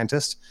Dr.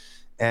 Scientist,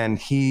 and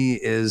he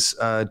is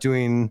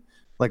doing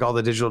like all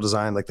the digital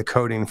design, like the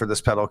coding for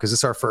this pedal, because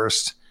it's our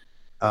first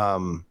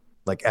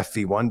like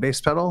FV1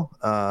 based pedal.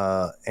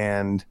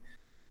 And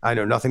I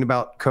know nothing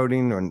about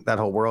coding or that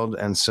whole world.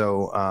 And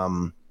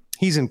so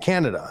he's in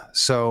Canada.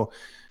 So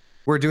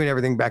we're doing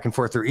everything back and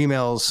forth through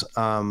emails.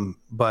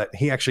 But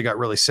he actually got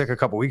really sick a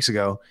couple weeks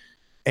ago.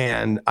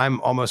 And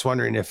I'm almost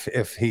wondering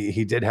if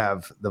he did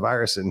have the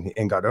virus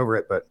and got over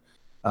it. But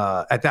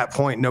at that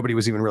point, nobody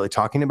was even really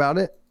talking about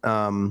it.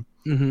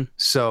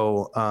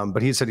 So,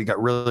 but he said he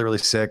got really, really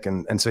sick.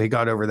 And so he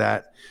got over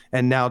that.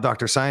 And now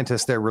Dr.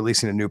 Scientist, they're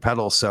releasing a new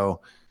pedal.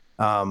 So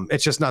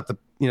it's just not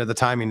the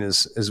timing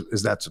is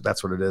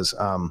that's what it is.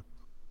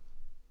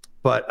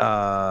 But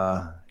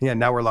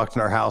now we're locked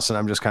in our house, and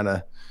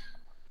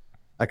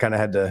I kind of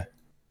had to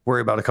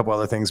worry about a couple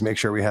other things, make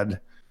sure we had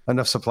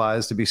enough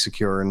supplies to be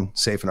secure and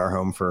safe in our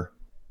home for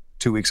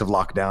 2 weeks of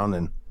lockdown.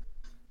 And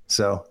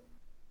so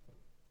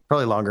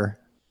probably longer.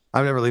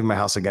 I'm never leaving my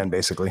house again,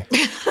 basically.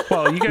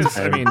 Well, you guys,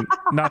 I mean,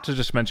 not to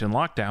just mention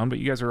lockdown, but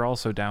you guys are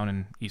also down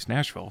in East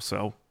Nashville.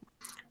 So,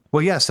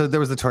 well, yeah. So there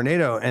was the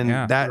tornado, and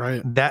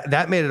right.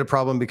 that made it a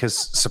problem because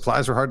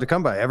supplies were hard to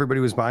come by. Everybody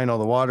was buying all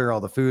the water,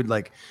 all the food,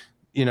 like,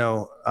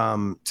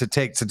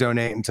 to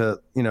donate and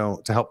to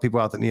help people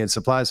out that needed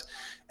supplies.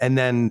 And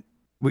then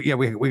we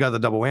got the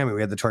double whammy.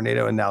 We had the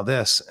tornado and now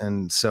this.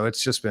 And so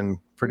it's just been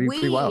pretty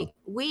wild.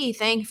 We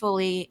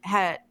thankfully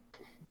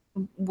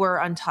were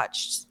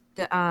untouched.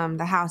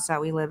 The house that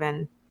we live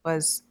in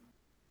was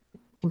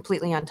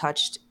completely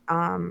untouched,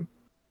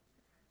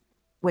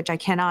 which I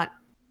cannot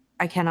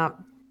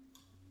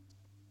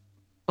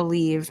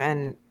believe,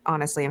 and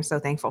honestly, I'm so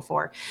thankful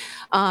for.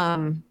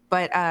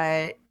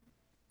 But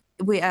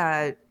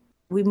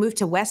we moved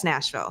to West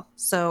Nashville,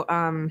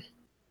 so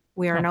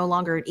we are no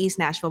longer in East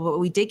Nashville, but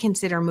we did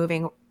consider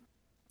moving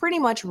pretty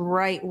much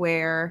right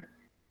where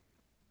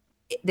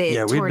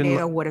the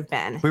tornado would have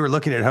been. We were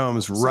looking at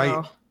homes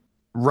right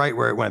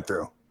where it went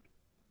through.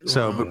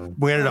 So but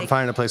we ended up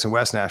finding a place in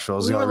West Nashville.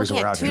 Is the only reason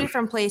we're out here. Two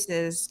different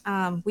places.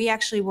 We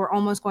actually were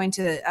almost going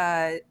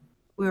to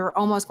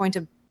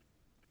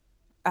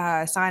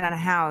sign on a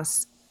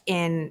house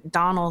in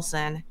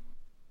Donaldson,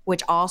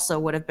 which also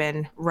would have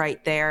been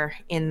right there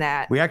in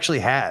that. We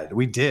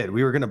did.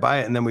 We were going to buy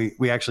it, and then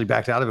we actually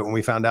backed out of it when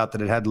we found out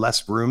that it had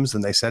less rooms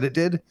than they said it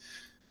did,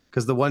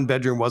 because the one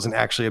bedroom wasn't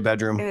actually a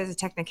bedroom. It was a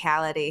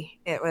technicality.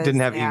 Didn't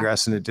have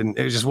egress, and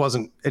it just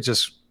wasn't. It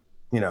just.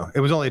 It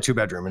was only a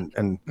 2-bedroom,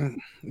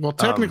 and well,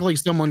 technically,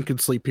 someone could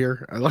sleep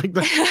here. I like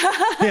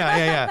that.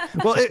 Yeah.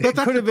 Well, it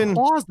could have been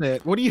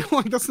closet. What do you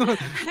like? That's not.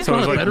 So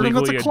it's like bedroom.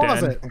 That's a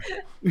closet.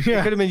 Yeah,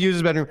 it could have been used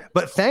as a bedroom,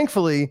 but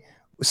thankfully,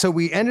 so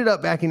we ended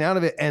up backing out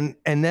of it, and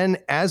then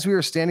as we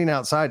were standing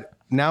outside,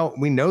 now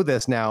we know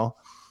this now,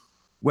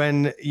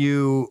 when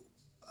you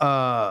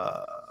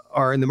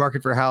are in the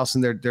market for a house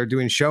and they're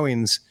doing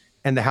showings,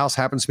 and the house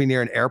happens to be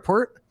near an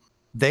airport,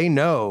 they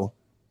know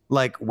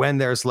like when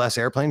there's less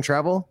airplane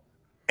travel.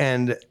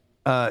 And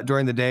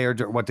during the day or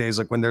what days,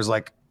 like when there's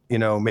like,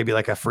 maybe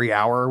like a free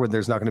hour when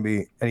there's not going to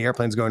be any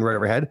airplanes going right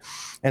overhead.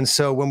 And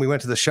so when we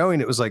went to the showing,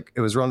 it was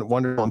really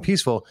wonderful and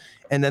peaceful.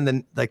 And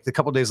then like the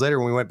couple days later,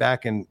 when we went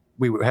back and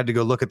we had to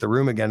go look at the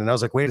room again, and I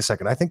was like, wait a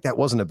second, I think that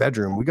wasn't a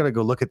bedroom. We got to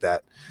go look at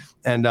that.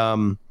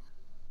 And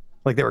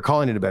like they were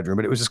calling it a bedroom,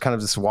 but it was just kind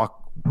of this walk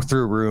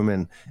through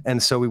room.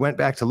 And so we went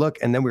back to look,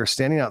 and then we were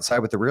standing outside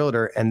with the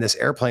realtor, and this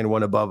airplane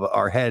went above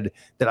our head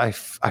that I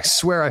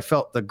swear I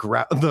felt the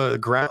ground,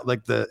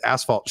 like the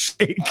asphalt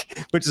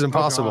shake, which is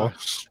impossible.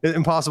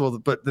 Impossible,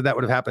 but that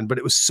would have happened. But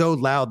it was so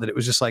loud that it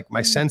was just like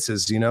my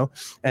senses,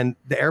 and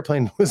the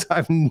airplane was,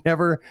 I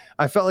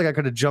felt like I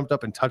could have jumped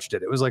up and touched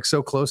it. It was like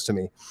so close to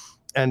me.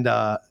 And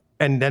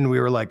then we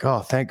were like,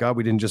 oh, thank God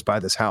we didn't just buy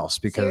this house,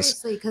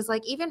 because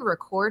like even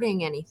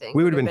recording anything,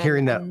 we would have been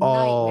hearing that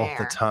all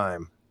the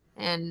time.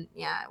 And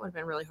it would have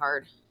been really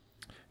hard.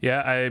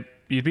 Yeah,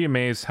 you'd be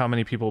amazed how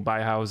many people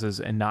buy houses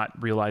and not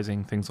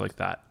realizing things like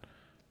that.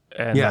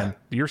 And then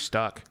you're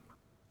stuck.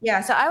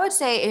 Yeah, so I would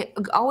say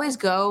always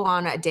go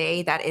on a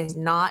day that is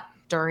not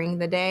during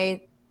the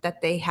day that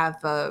they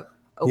have a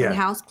open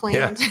house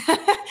planned. Yeah.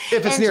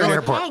 If it's near an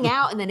airport, hang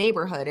out in the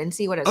neighborhood and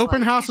see what it's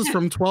open like. houses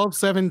from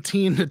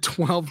 12:17 to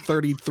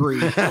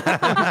 12:33.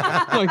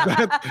 Like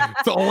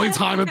that's the only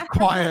time it's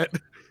quiet.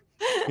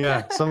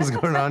 Yeah, something's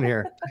going on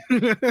here.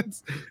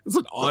 It's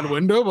an odd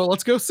window, but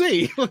let's go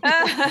see.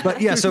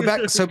 But yeah, so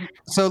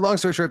long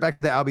story short,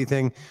 back to the Albie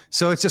thing.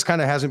 So it just kind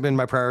of hasn't been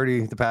my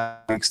priority the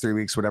past 3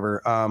 weeks,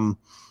 whatever.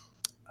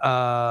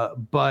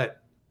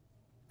 But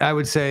I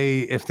would say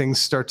if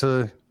things start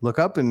to look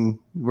up and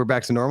we're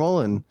back to normal,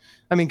 and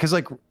I mean, because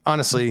like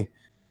honestly,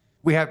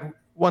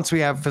 once we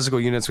have physical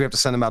units, we have to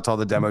send them out to all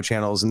the demo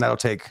channels, and that'll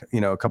take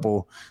a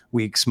couple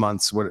weeks,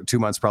 months, 2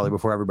 months probably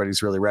before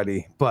everybody's really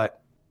ready. But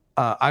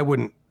I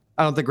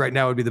don't think right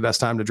now would be the best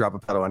time to drop a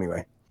pedal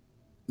anyway.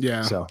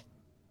 Yeah. So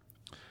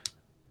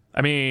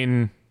I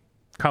mean,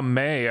 come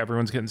May,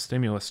 everyone's getting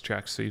stimulus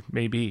checks, so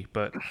maybe,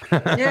 but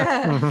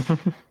Yeah.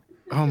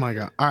 Oh my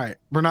god! All right,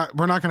 we're not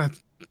gonna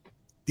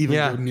even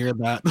go near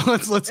that.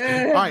 let's.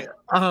 All right.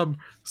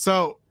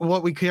 So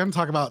what we can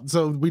talk about.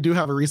 So we do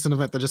have a recent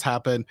event that just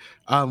happened,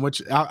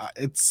 which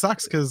it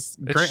sucks because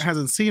Grant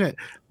hasn't seen it,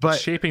 but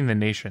shaping the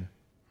nation.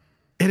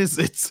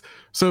 It's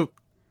so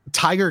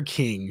Tiger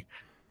King.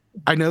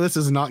 I know this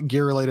is not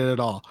gear related at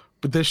all,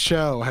 but this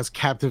show has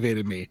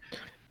captivated me.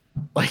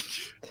 Like,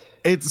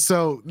 it's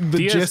so the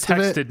Diaz gist of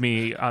it. texted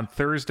me on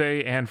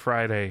Thursday and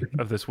Friday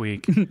of this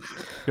week. You're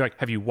like,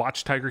 have you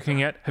watched Tiger King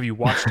yet? Have you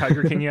watched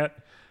Tiger King yet?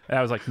 And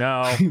I was like,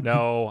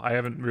 no, I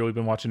haven't really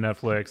been watching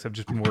Netflix. I've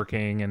just been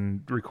working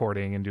and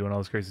recording and doing all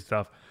this crazy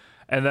stuff.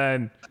 And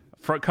then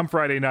come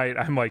Friday night,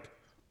 I'm like,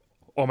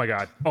 oh my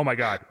God.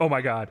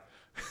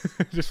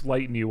 Just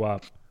lighting you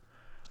up.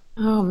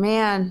 Oh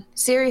man,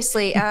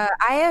 seriously.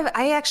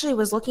 I actually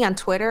was looking on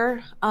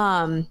Twitter.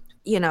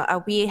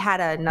 We had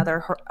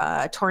another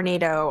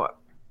tornado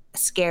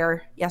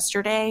scare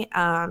yesterday.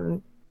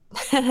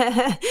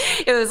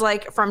 It was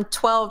like from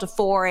 12 to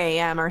 4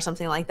 a.m. or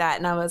something like that.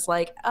 And I was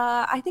like,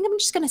 I think I'm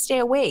just going to stay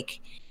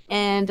awake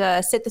and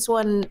sit this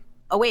one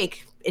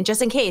awake, and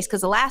just in case,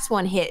 because the last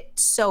one hit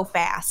so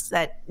fast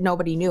that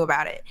nobody knew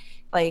about it.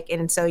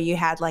 And so you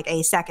had like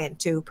a second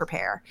to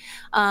prepare.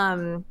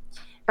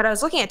 But I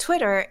was looking at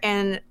Twitter,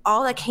 and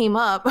all that came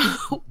up,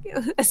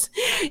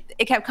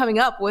 it kept coming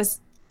up was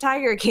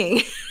Tiger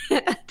King.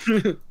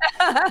 And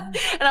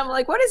I'm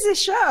like, what is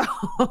this show?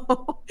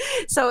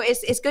 So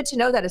it's good to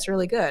know that it's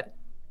really good.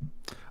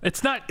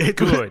 It's not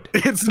good.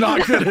 It's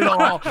not good at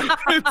all.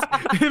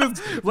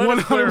 Let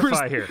us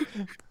clarify here.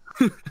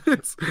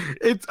 It's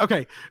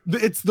okay.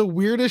 It's the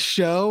weirdest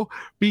show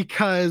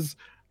because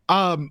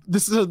I'm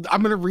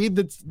gonna read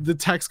the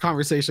text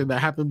conversation that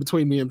happened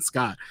between me and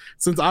Scott.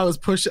 Since I was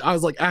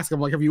like asking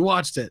him, like, have you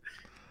watched it?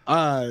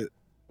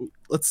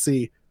 Let's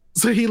see.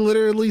 So he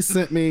literally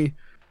sent me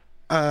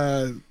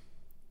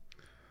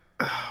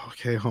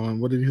okay, hold on.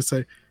 What did he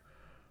say?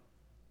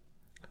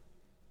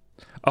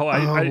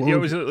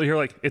 You're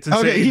like, it's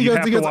insane. Okay, you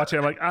have to watch it.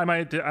 I'm like, I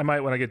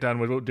might when I get done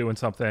with doing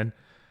something.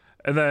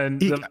 And then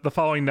the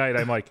following night,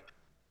 I'm like,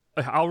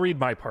 I'll read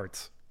my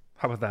parts.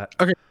 How about that?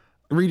 Okay,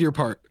 read your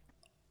part.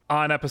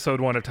 On episode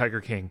 1 of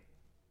Tiger King.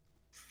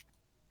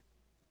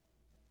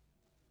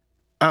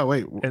 Oh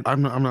wait,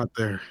 I'm not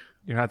there.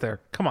 You're not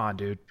there. Come on,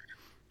 dude.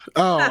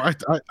 Oh,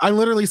 I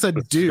literally said,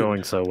 It's dude.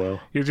 going so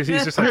well. He's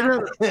just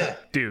like,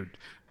 dude.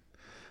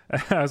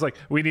 I was like,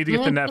 we need to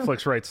get the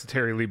Netflix rights to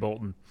Terry Lee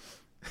Bolton.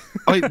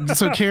 Wait,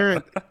 so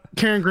Karen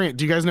Grant,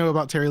 do you guys know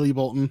about Terry Lee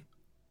Bolton?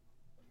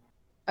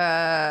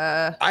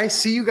 I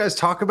see you guys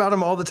talk about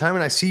him all the time,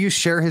 and I see you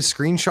share his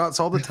screenshots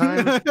all the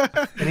time.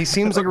 And he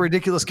seems like a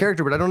ridiculous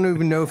character, but I don't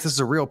even know if this is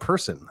a real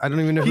person. I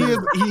don't even know.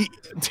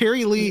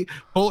 Terry Lee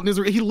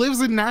Bolton he lives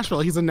in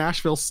Nashville. He's a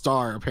Nashville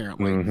star,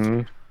 apparently.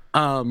 Mm-hmm.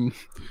 He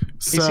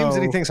seems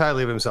that he thinks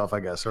highly of himself, I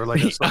guess, or like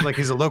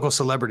he's a local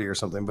celebrity or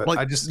something. But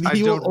like,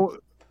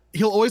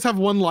 he'll always have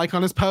one like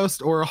on his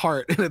post or a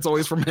heart, and it's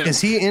always from him.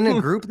 Is he in a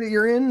group that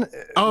you're in?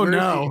 Oh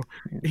no,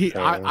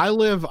 I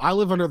live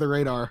under the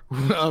radar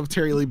of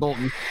Terry Lee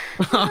Bolton.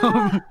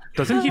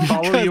 Doesn't he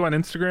follow you on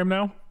Instagram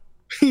now?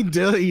 He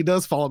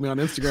does follow me on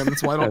Instagram.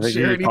 That's why I don't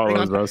share anything. He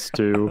follows us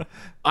too.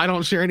 I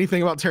don't share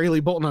anything about Terry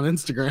Lee Bolton on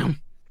Instagram.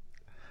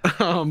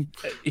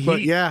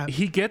 But yeah,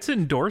 he gets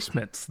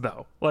endorsements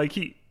though. Like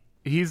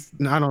he's.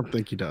 No, I don't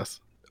think he does.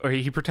 Or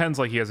he pretends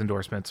like he has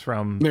endorsements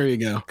from. There you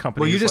go.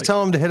 Companies. Well, you just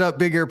tell him to hit up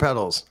Big Ear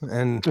Pedals,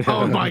 and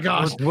oh my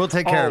gosh, we'll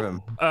take care of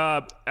him.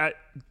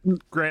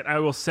 Grant, I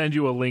will send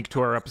you a link to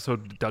our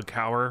episode with Doug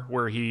Cower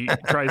where he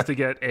tries to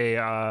get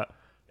an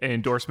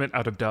endorsement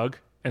out of Doug,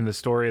 and the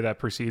story that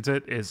precedes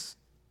it is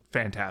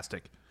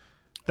fantastic.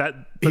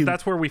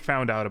 That's where we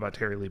found out about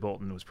Terry Lee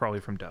Bolton, was probably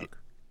from Doug.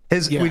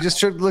 We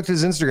just looked at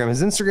his Instagram.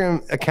 His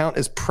Instagram account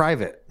is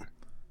private.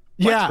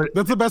 Yeah,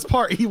 that's the best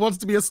part. He wants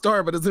to be a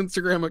star, but his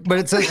Instagram account. But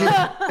it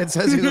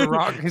says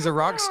he's a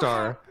rock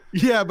star.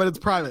 Yeah, but it's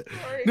private.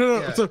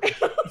 No. Yeah.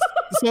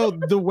 So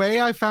the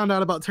way I found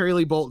out about Terry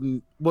Lee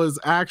Bolton was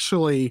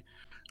actually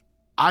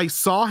I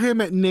saw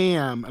him at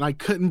NAMM and I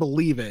couldn't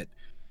believe it.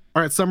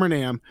 Or at Summer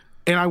NAMM,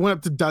 and I went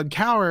up to Doug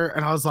Cower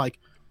and I was like,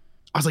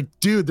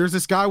 dude, there's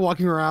this guy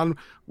walking around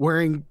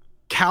wearing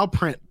cow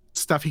print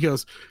stuff. He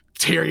goes,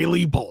 Terry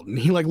Lee Bolton.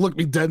 He like looked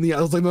me dead in the eye.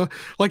 I was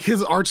like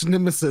his arch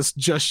nemesis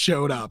just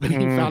showed up and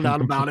he found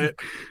out about it.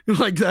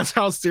 Like that's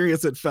how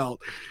serious it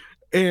felt.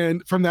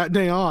 And from that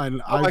day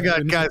on, oh my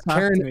God, guys,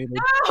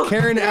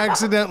 Karen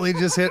accidentally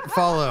just hit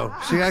follow.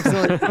 She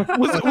accidentally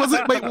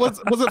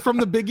was it from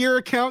the Big Ear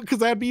account? Because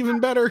that'd be even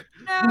better.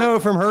 No,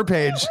 from her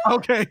page.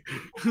 Okay.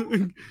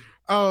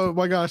 Oh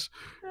my gosh.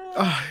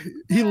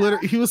 He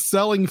was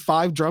selling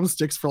 5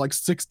 drumsticks for like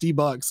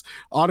 $60.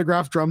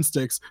 Autographed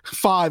drumsticks.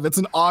 5. It's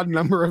an odd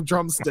number of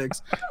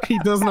drumsticks. He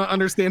does not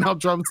understand how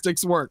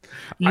drumsticks work.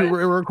 It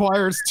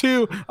requires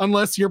 2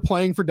 unless you're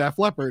playing for Def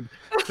Leppard.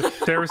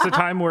 There was a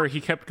time where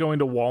he kept going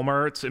to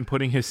Walmart's and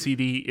putting his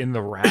CD in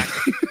the rack.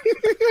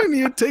 and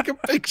you take a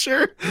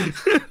picture.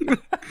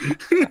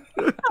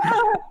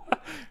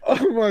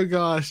 Oh my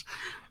gosh.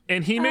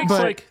 And he makes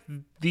like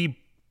the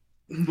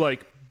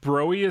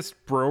broiest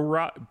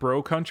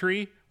bro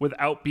country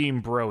without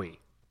being broy,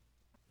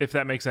 if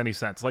that makes any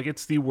sense. Like,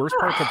 it's the worst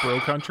parts of bro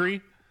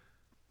country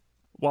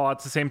while at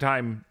the same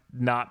time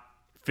not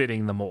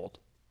fitting the mold.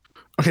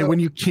 Okay, when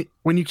you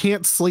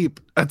can't sleep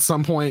at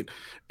some point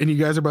and you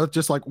guys are both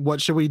just like,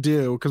 what should we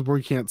do because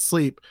we can't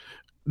sleep,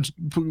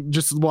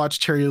 just watch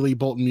Terry Lee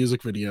Bolton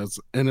music videos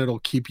and it'll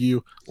keep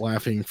you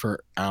laughing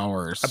for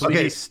hours. I believe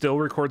he still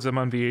records them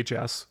on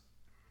VHS.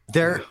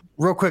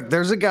 Real quick,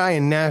 there's a guy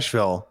in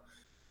Nashville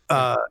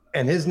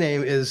and his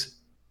name is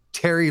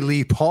Terry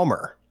Lee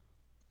Palmer.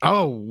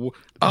 Mortal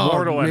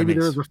maybe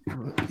enemies.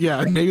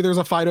 Maybe there's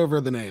a fight over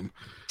the name.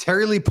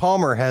 Terry Lee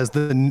Palmer has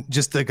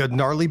just like a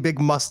gnarly big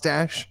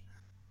mustache.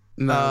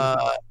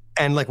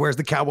 And like wears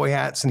the cowboy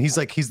hats, and he's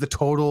the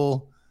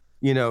total,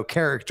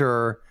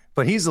 character.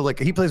 But he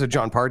plays with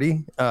John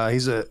Party.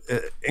 He's a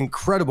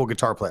incredible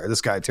guitar player.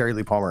 This guy, Terry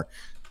Lee Palmer.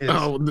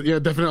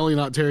 Definitely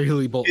not Terry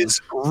Lee Bolton. It's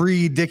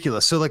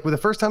ridiculous. So like with the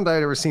first time that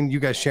I'd ever seen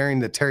you guys sharing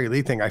the Terry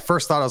Lee thing, I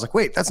first thought, I was like,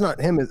 wait, that's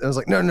not him. I was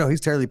like, no,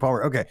 he's Terry Lee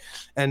Palmer. Okay.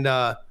 And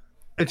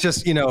it's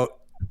just,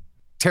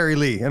 Terry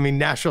Lee. I mean,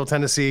 Nashville,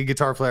 Tennessee,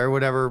 guitar player,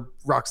 whatever,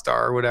 rock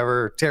star,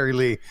 whatever. Terry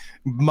Lee,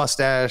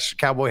 mustache,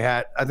 cowboy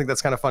hat. I think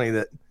that's kind of funny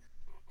that,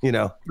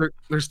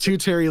 there's two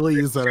Terry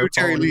Lees that are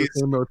following the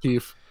same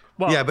motif.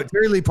 Well, yeah, but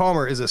Terry Lee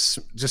Palmer is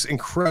just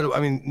incredible.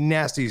 I mean,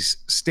 nasty,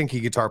 stinky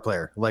guitar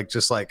player. Like,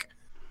 just like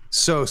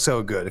so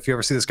good. If you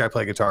ever see this guy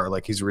play guitar,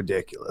 like, he's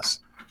ridiculous.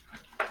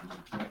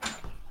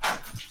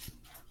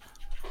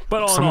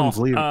 But all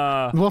in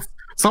all, well,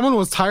 someone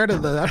was tired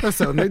of the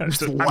episode. And they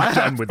just laughed.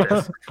 I'm done with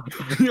this.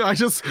 I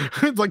just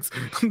like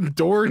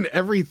door and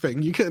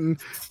everything. You can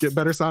get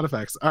better sound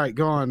effects. All right,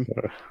 go on,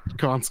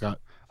 Scott.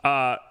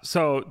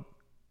 So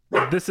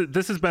this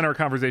has been our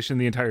conversation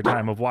the entire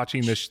time of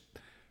watching this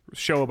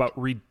show about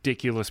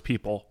ridiculous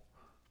people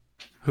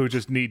who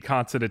just need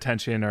constant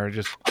attention or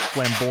just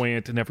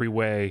flamboyant in every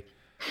way,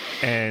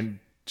 and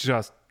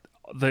just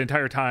the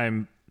entire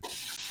time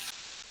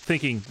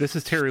thinking this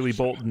is Terry Lee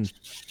Bolton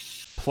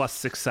plus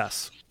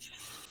success.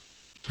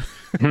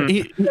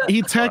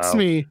 He texts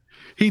me.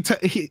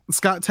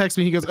 Scott texts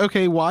me. He goes,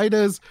 "Okay, why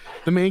does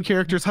the main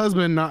character's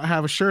husband not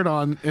have a shirt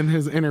on in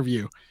his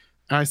interview?"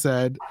 I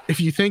said, "If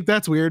you think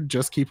that's weird,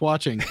 just keep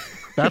watching.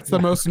 That's the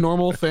most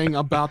normal thing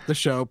about the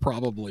show,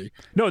 probably."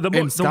 No, the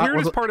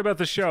weirdest part about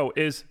the show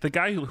is the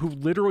guy who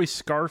literally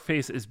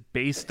Scarface is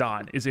based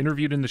on is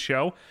interviewed in the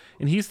show,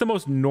 and he's the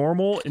most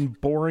normal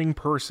and boring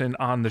person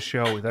on the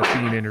show that's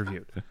being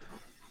interviewed.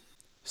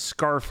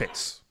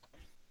 Scarface.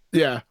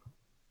 Yeah.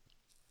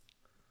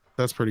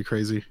 That's pretty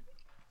crazy.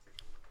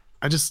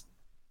 This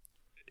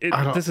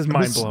is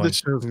mind blowing. This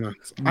show's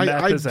nuts.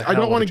 I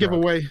don't want to give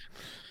away.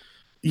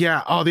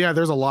 Yeah. Oh, yeah.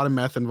 There's a lot of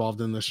meth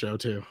involved in this show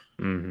too.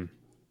 Mm-hmm.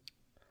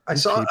 I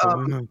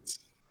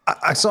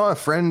saw a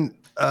friend,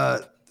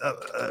 a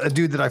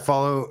dude that I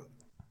follow.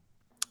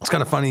 It's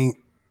kind of funny.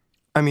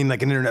 I mean,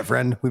 like an internet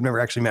friend. We've never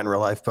actually met in real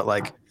life, but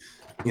like,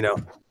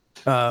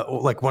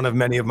 like one of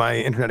many of my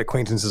internet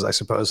acquaintances, I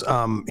suppose.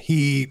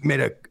 He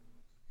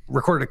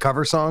recorded a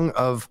cover song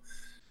of,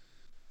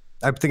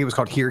 I think it was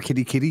called "Here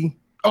Kitty Kitty."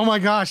 Oh my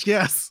gosh,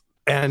 yes.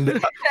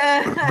 And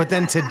but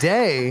then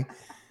today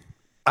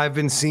I've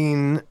been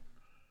seeing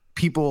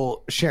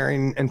people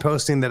sharing and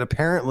posting that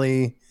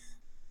apparently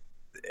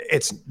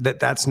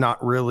that's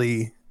not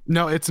really.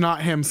 No, it's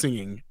not him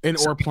singing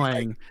or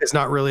playing. It's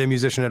not really a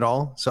musician at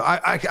all. So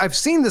I've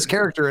seen this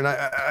character and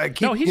I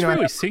keep. No, he's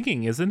really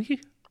singing, isn't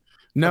he?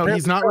 No,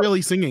 he's not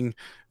really singing.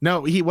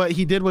 No, what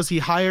he did was he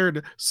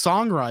hired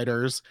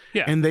songwriters,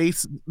 and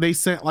they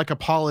sent like a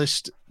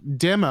polished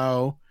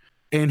demo,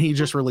 and he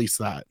just released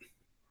that.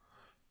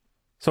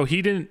 So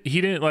he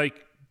didn't like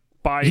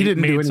buy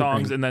made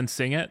songs and then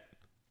sing it.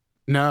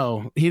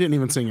 No, he didn't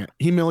even sing it.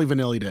 He Milli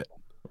Vanilli'd it.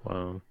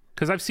 Wow.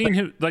 Because I've seen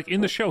him like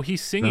in the show,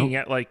 he's singing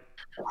at like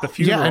the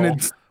funeral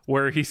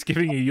where he's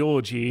giving a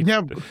eulogy,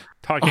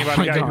 talking about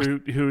a guy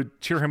who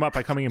would cheer him up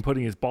by coming and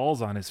putting his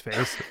balls on his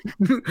face.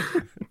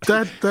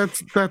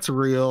 That's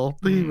real.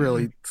 He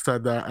really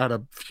said that at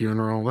a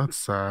funeral. That's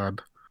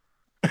sad.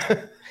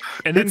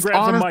 And then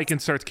grabs a mic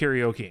and starts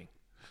karaoke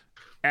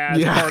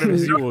as part of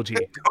his eulogy.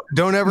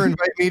 Don't ever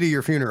invite me to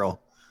your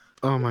funeral.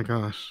 Oh my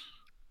gosh.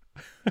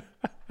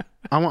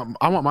 I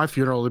want my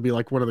funeral to be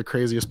like one of the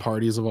craziest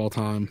parties of all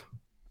time.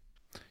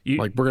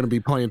 Like we're gonna be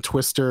playing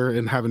Twister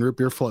and having root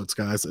beer floats,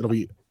 guys. It'll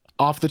be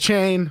off the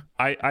chain.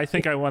 I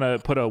think I want to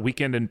put a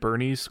Weekend in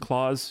Bernie's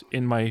clause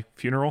in my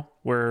funeral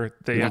where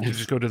they have to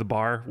just go to the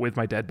bar with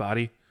my dead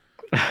body.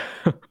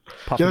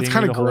 That's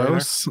kind of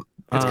gross.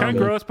 It's kind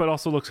of gross, but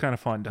also looks kind of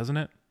fun, doesn't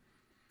it?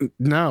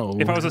 No.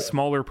 If I was a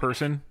smaller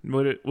person,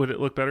 would it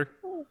look better?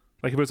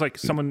 Like if it was like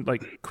someone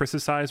like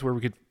Chris's size where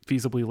we could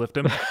feasibly lift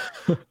him?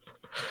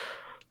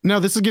 No,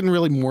 this is getting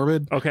really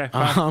morbid. Okay.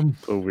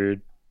 So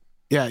weird.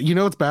 Yeah,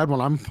 it's bad when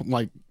I'm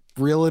like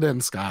reel it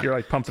in, Scott. You're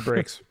like pump the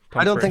brakes.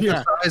 I don't think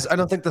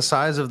the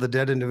size of the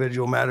dead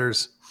individual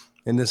matters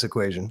in this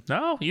equation.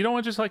 No, you don't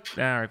want just like.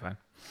 All right, fine.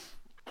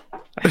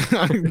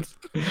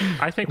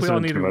 I think we all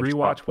need to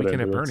rewatch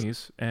Weekend at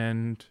Bernie's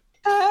and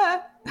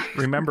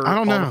remember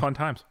all the fun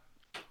times.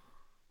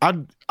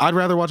 I'd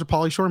rather watch a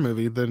Pauly Shore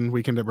movie than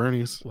Weekend at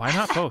Bernie's. Why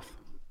not both?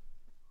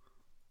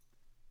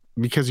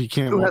 Because you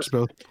can't watch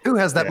both. Who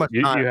has that much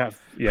time?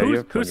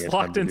 Who's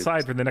locked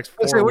inside for the next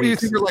 4 weeks? What do you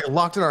think? We're like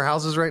locked in our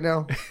houses right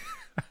now?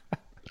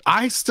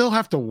 I still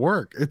have to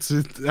work.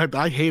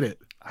 I hate it.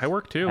 I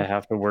work too. I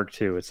have to work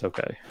too. It's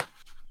okay.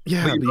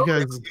 Yeah,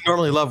 you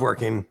normally love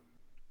working.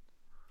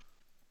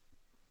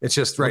 It's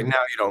just right now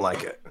you don't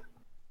like it.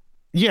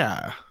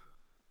 Yeah.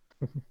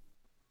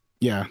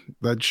 Yeah,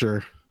 that's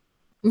sure.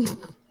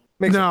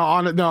 I've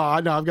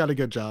got a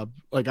good job.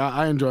 Like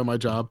I enjoy my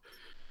job.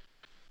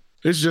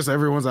 It's just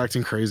everyone's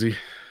acting crazy.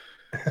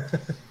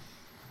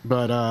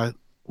 But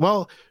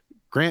well,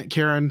 Grant,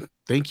 Karen,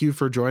 thank you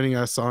for joining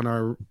us on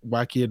our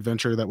wacky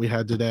adventure that we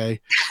had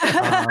today.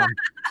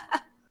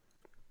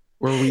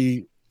 Where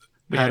we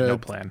had no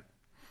plan.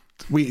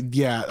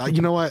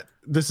 You know what?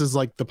 This is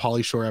like the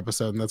Pauly Shore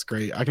episode, and that's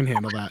great. I can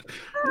handle that.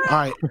 All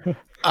right.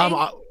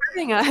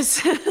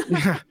 Us.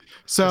 Yeah.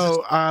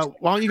 So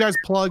why don't you guys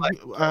plug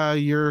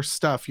your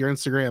stuff, your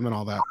Instagram and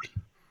all that?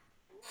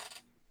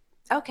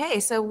 Okay,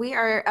 so we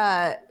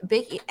are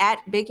Big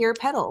Ear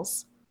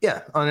Pedals.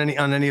 Yeah, on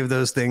any of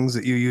those things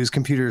that you use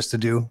computers to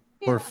do,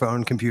 or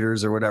phone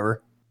computers or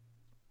whatever.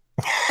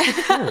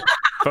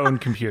 Phone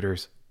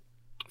computers.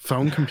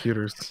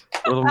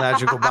 Little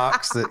magical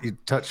box that you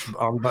touch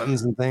on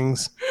buttons and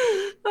things.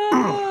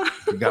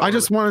 I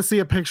just want to see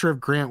a picture of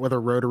Grant with a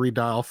rotary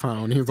dial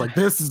phone. He's like,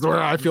 this is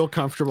where I feel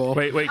comfortable.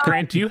 Wait,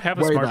 Grant, do you have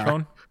a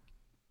smartphone?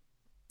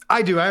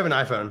 I do. I have an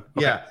iPhone.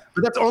 Okay. Yeah.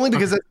 But that's only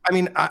because,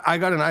 I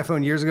got an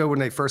iPhone years ago when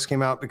they first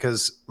came out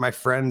because my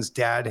friend's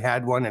dad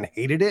had one and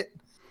hated it.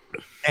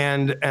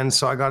 And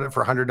so I got it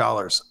for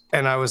 $100.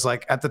 And I was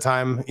like, at the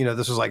time,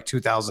 this was like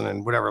 2000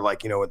 and whatever, when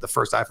the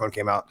first iPhone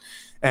came out.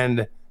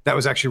 And that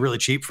was actually really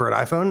cheap for an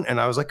iPhone. And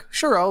I was like,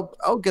 sure,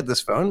 I'll get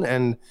this phone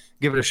and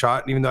give it a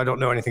shot, even though I don't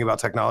know anything about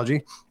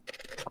technology.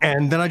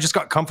 And then I just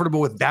got comfortable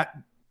with that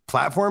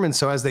platform. And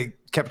so as they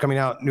kept coming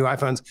out new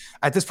iPhones,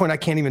 at this point, I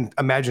can't even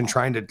imagine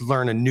trying to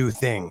learn a new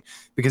thing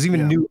because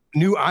even new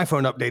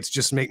iPhone updates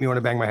just make me want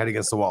to bang my head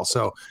against the wall.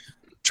 So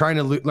trying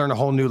to learn a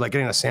whole new, like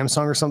getting a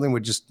Samsung or something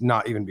would just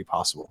not even be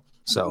possible.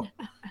 So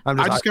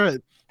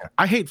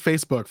I hate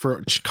Facebook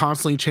for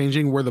constantly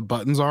changing where the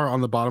buttons are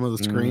on the bottom of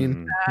the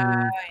screen.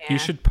 You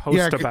should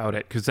post about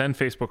it because then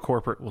Facebook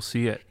corporate will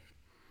see it.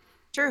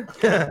 True.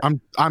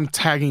 I'm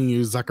tagging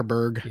you,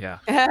 Zuckerberg. Yeah.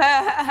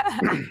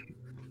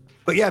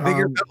 But yeah, big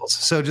ear pedals.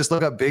 So just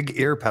look up Big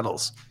Ear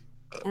Pedals.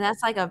 And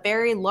that's like a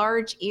very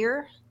large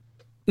ear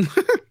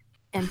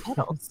and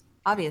pedals,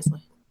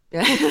 obviously.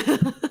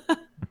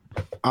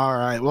 All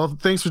right. Well,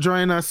 thanks for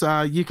joining us.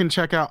 You can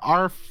check out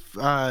our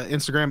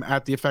Instagram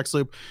at The Effects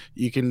Loop.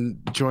 You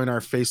can join our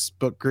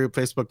Facebook group,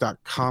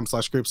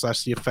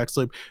 facebook.com/group/The Effects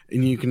Loop.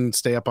 And you can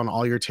stay up on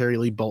all your Terry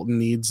Lee Bolton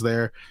needs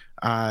there.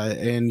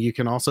 And you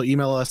can also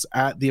email us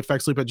at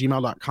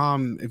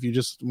theeffectsloop@gmail.com if you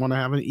just want to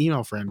have an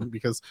email friend,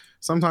 because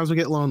sometimes we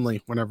get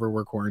lonely whenever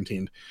we're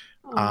quarantined.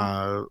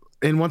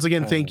 And once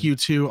again, thank you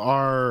to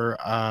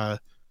our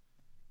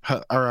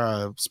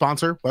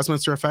sponsor,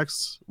 Westminster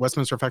Effects,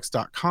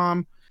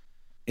 westminstereffects.com.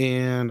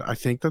 And I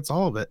think that's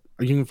all of it.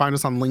 You can find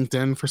us on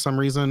LinkedIn for some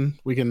reason.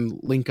 We can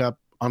link up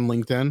on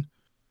LinkedIn.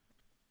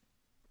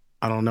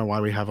 I don't know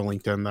why we have a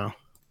LinkedIn though.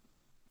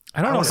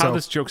 I don't know how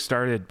this joke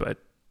started, but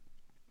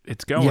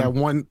it's going. We're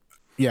gonna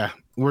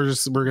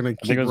keep.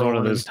 I think it was one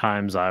of those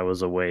times I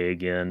was away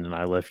again and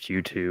I left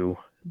you two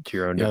to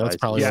your own devices. That's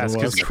probably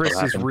because Chris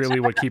is really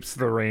what keeps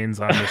the reins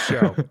on the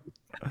show.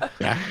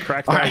 Yeah,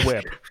 crack that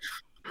whip.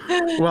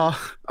 Well,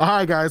 all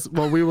right, guys.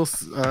 Well, we will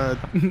see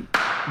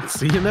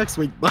you next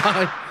week.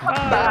 Bye.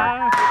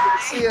 Bye.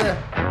 See ya.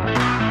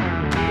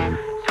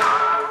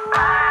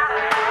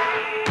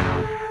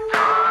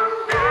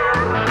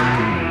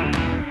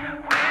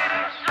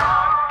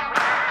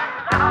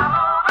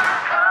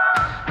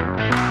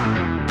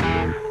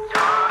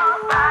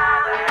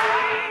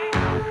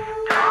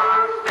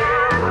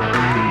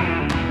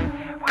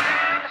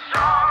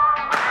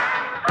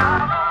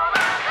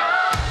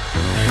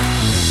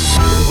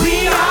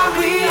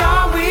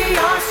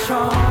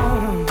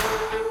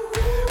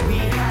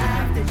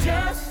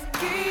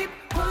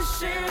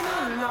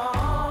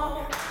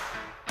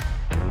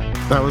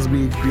 That was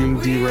me being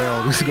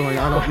derailed. He's going,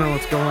 I don't know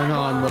what's going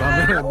on, but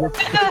I'm gonna.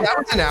 That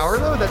was an hour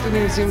though. That didn't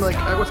even seem like.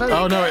 What time?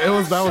 Oh no, that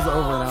was over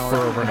an hour. For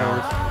over an hour.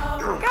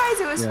 Guys,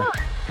 it was fun.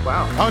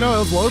 Wow. Oh no, it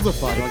was loads of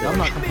fun. Like I'm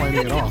not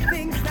complaining at all.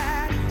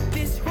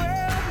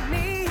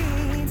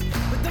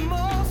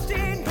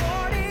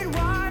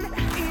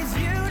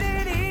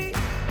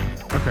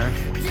 Okay.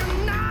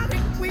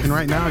 And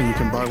right now you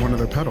can buy one of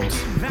their pedals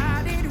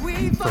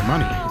for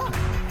money.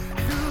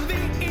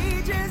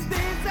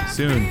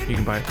 soon, you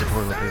can buy it for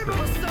toilet paper.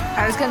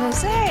 I was gonna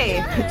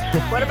say,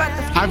 what about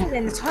the food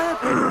and the toilet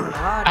paper?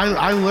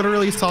 I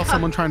literally saw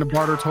someone trying to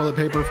barter toilet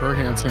paper for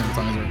hand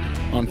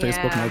sanitizer on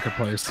Facebook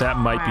Marketplace. That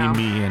might be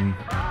me in,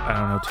 I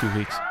don't know, 2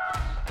 weeks.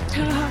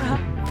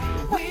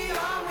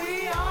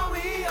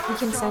 We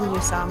can send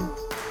you some.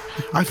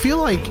 I feel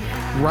like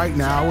right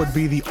now would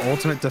be the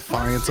ultimate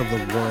defiance of the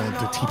world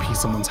to TP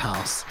someone's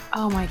house.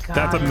 Oh my god.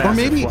 That's a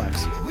massive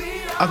flex.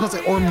 I was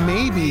gonna say, or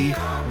maybe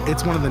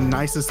it's one of the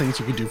nicest things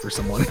you could do for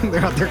someone.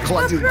 They're out there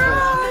collecting.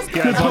 Yeah,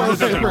 as long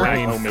as it doesn't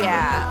rain.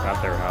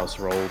 Got their house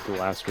rolled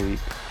last week.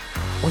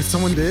 Wait,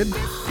 someone did?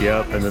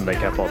 Yep, and then they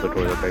kept all the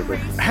toilet paper.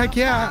 Heck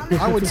yeah,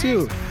 I would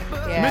too.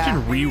 Yeah.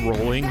 Imagine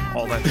re-rolling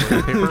all that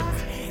toilet paper.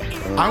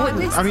 I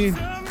would. I mean,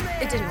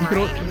 It didn't you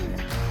could, rain.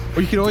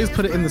 or you could always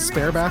put it in the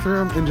spare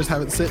bathroom and just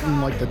have it sit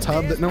in like the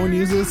tub that no one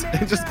uses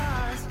and just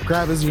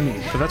grab as you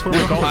need. So that's where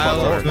we're going.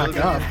 Back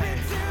up.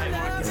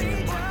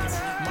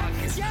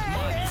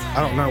 I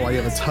don't know why you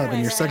have a tub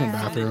in your second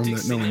bathroom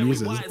that no one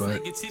uses,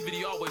 but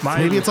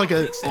maybe it's like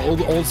an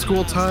old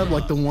school tub,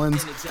 like the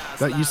ones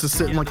that used to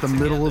sit in like the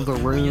middle of the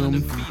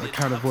room. That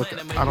kind of look.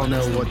 I don't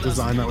know what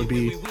design that would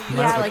be.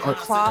 Yeah, like the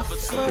cloth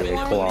foot Yeah,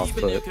 one. cloth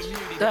foot.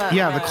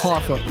 Yeah, the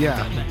cloth.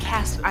 Yeah.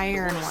 Cast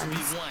iron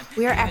ones.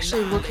 We are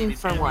actually looking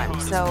for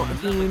one. So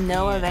if you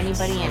know of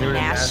anybody in Anyone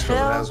in Nashville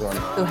Nashville that has one.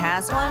 who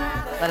has one,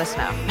 let us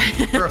know.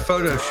 For a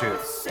photo shoot.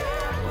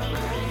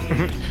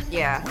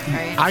 Yeah,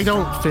 right. I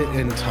don't fit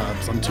in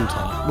tubs. I'm too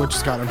tall. Which,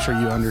 Scott, I'm sure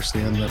you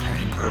understand the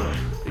pain.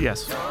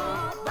 Yes.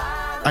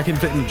 I can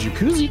fit in a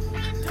jacuzzi.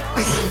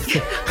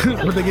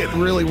 But they get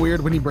really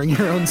weird when you bring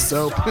your own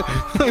soap. Like,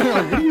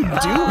 what are you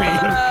doing?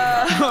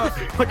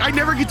 Like, I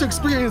never get to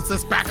experience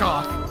this. Back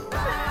off.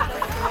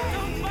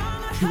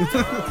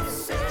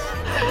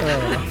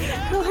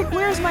 Like,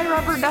 where's my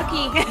rubber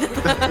ducky?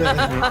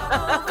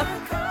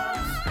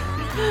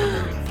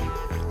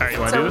 All right, you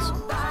want to do this?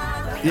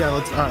 Yeah,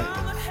 let's. All right.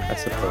 I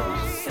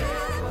suppose.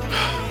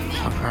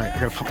 All right, I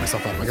gotta pump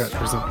myself up.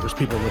 There's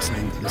people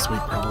listening this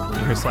week probably.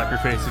 You're gonna slap your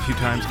face a few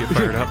times, get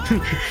fired up.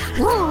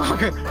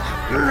 Okay.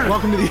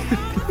 Welcome to the.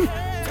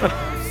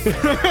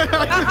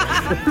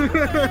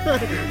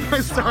 I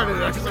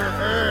started.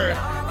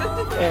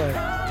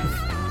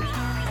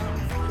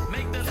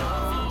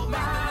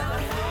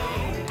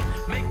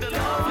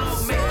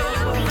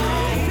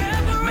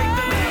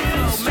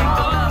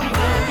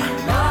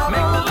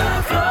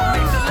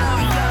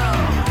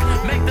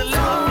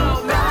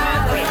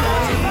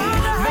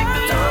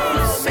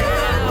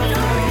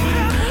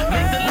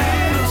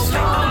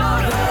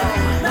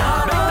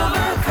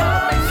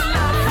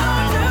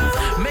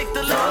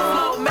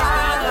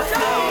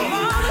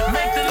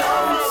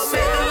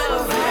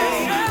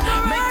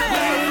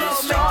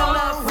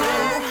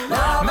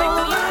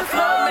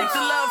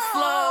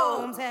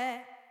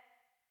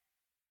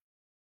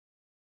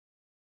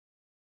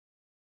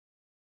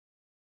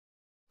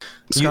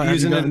 Scott, have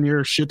you gotten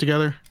your shit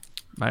together?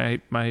 My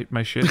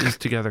shit is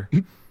together.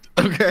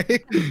 Okay.